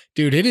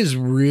 Dude, it is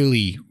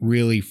really,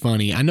 really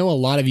funny. I know a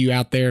lot of you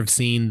out there have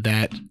seen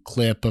that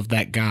clip of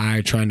that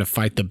guy trying to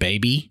fight the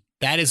baby.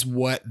 That is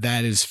what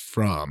that is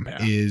from,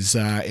 is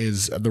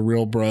the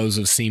Real Bros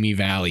of Simi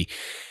Valley.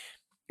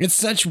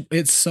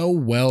 It's so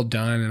well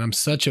done, and I'm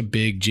such a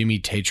big Jimmy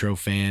Tatro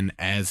fan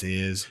as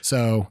is.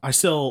 So I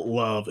still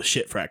love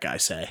Shit Frat Guy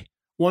Say.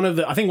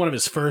 I think one of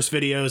his first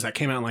videos that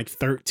came out in like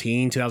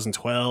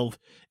 2012,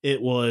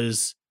 it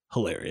was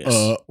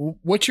hilarious.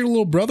 What's your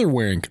little brother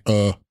wearing?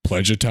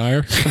 Pledge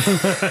attire.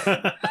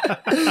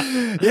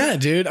 Yeah,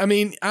 dude. I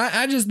mean,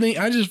 I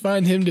just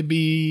find him to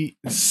be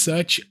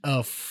such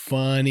a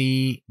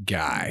funny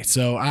guy.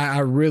 So I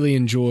really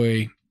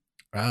enjoyed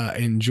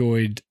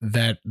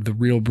that, the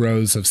Real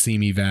Bros of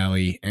Simi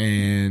Valley.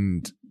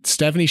 And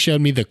Stephanie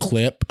showed me the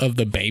clip of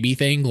the baby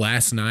thing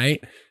last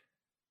night,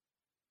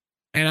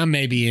 and I'm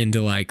maybe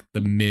into like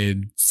the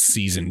mid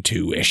season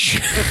 2-ish.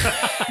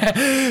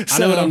 I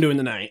know what I'm doing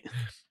tonight.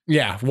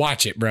 Yeah,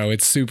 watch it, bro.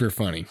 It's super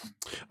funny.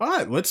 All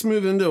right, let's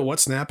move into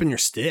what's snapping your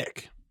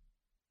stick.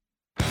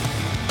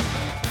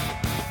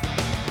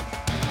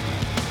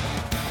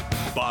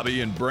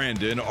 Bobby and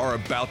Brandon are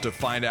about to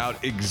find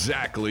out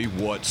exactly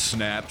what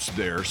snaps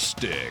their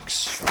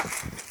sticks.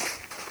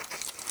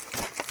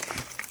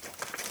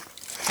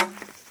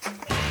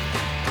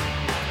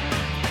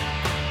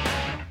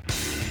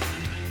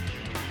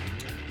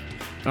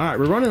 All right,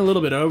 we're running a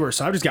little bit over,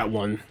 so I've just got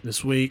one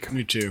this week.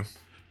 Me too.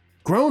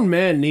 Grown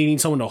men needing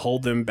someone to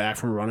hold them back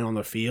from running on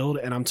the field,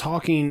 and I'm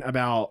talking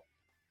about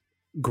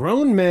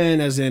grown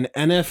men as in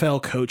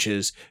NFL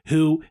coaches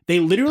who they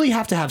literally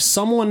have to have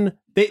someone,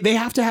 they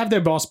have to have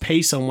their boss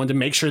pay someone to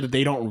make sure that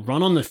they don't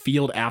run on the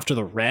field after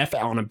the ref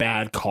on a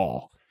bad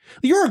call.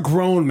 You're a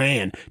grown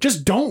man.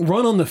 Just don't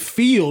run on the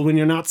field when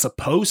you're not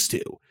supposed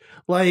to.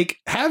 Like,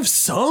 have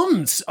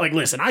some, like,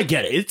 listen, I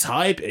get it. It's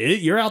hype.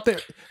 You're out there.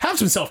 Have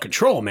some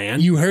self-control,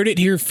 man. You heard it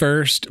here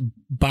first.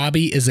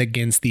 Bobby is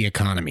against the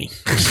economy.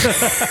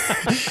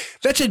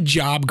 That's a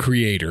job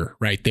creator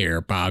right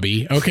there,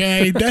 Bobby.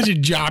 Okay? That's a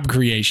job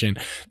creation.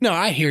 No,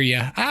 I hear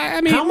you.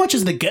 I mean, how much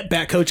is the get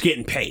back coach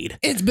getting paid?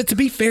 But to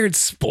be fair, it's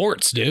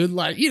sports, dude.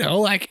 Like, you know,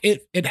 like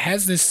it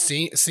has this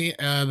seeming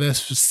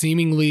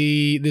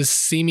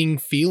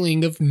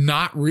feeling of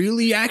not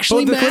really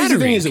actually but the mattering.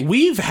 crazy thing is that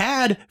we've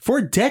had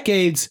for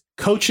decades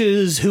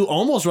coaches who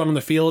almost run on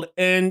the field,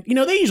 and you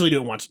know they usually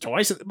do it once or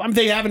twice. I mean,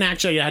 they haven't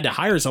actually had to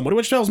hire somebody,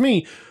 which tells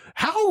me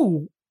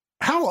how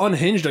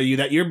unhinged are you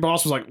that your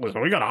boss was like,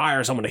 listen, we got to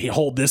hire someone to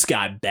hold this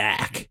guy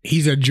back.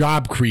 He's a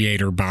job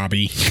creator,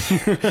 Bobby.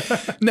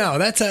 No,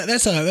 that's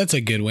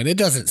a good one. It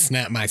doesn't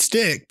snap my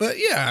stick, but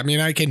yeah, I mean,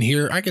 I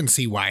can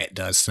see why it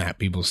does snap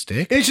people's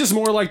stick. It's just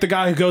more like the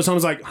guy who goes home and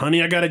is like,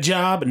 honey, I got a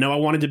job. No, I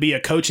wanted to be a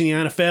coach in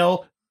the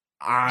NFL.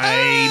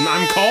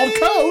 I'm called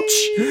coach.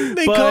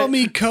 They call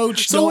me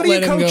coach. So what are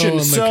you coaching?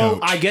 So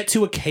I get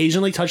to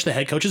occasionally touch the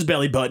head coach's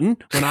belly button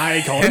when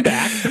I call him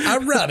back. I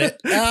rub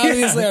it.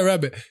 Obviously, I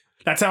rub it.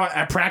 That's how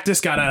I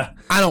practice. I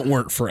don't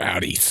work for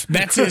Audis.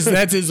 That's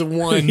his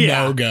one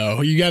no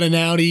go. You got an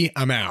Audi,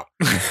 I'm out.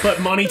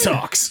 But money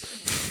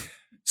talks.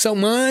 So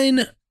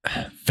mine,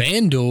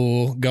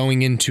 FanDuel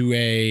going into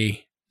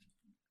a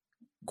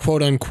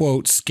quote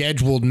unquote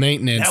scheduled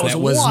maintenance that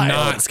was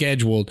not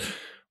scheduled.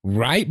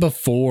 Right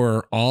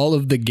before all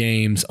of the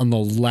games on the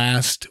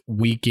last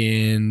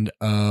weekend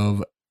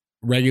of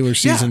regular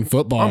season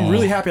football. I'm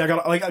really happy. I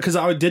got because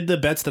I did the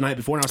bets the night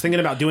before, and I was thinking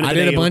about doing it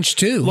today. I did a bunch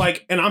too.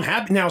 And I'm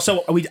happy now.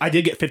 So I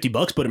did get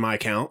 $50 put in my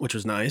account, which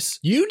was nice.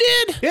 You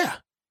did? Yeah,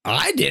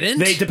 I didn't.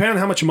 They depend on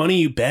how much money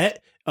you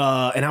bet,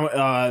 and how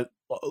I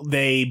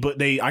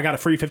got a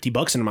free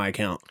 $50 in my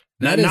account.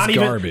 That is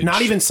garbage.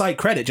 Not even site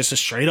credit, just a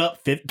straight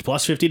up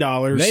plus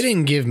 $50. They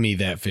didn't give me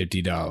that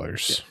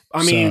 $50.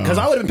 I mean, because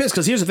I would have been pissed.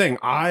 Because here's the thing: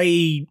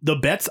 I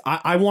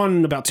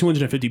won about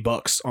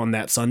 $250 on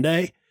that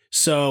Sunday.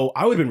 So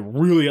I would have been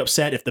really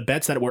upset if the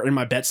bets that were in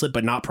my bet slip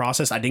but not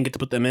processed, I didn't get to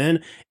put them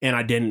in, and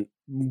I didn't.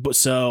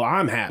 So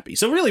I'm happy.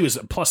 So really, it was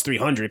plus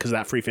 $300 because of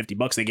that free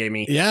 $50 they gave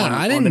me. Yeah,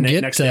 I didn't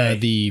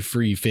get the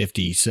free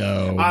 50.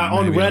 So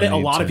on Reddit, a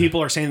lot of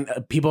people are saying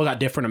people got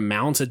different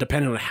amounts. It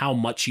depended on how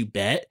much you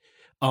bet.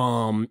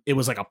 it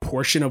was like a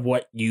portion of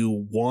what you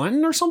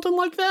won or something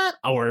like that,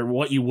 or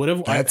what you would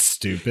have. That's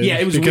stupid. Yeah,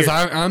 it was because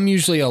weird. I'm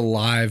usually a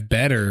live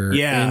bettor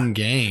in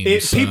game.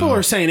 People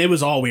are saying it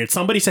was all weird.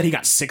 Somebody said he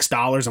got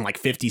 $6 and like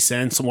 50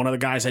 cents. One of the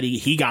guys said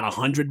he got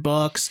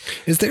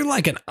 $100. Is there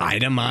like an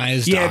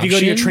itemized? Yeah, if you go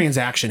to your option?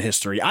 transaction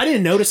history, I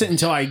didn't notice it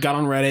until I got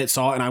on Reddit,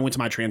 saw it, and I went to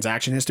my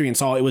transaction history and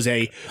saw it was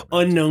a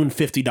unknown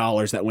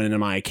 $50 that went into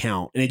my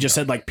account, and it just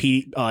said like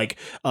FD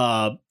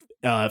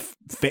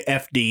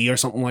or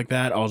something like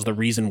that. Was the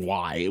reason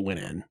why it went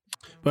in.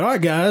 But all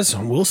right, guys,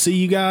 we'll see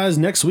you guys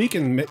next week,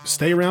 and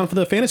stay around for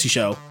the fantasy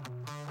show.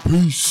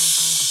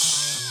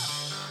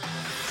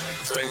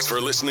 Thanks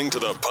for listening to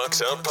the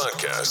Pucks Out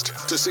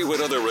Podcast. To see what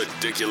other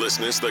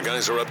ridiculousness the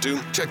guys are up to,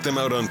 check them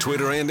out on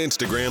Twitter and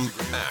Instagram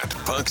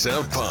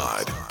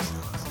 @PucksOutPod.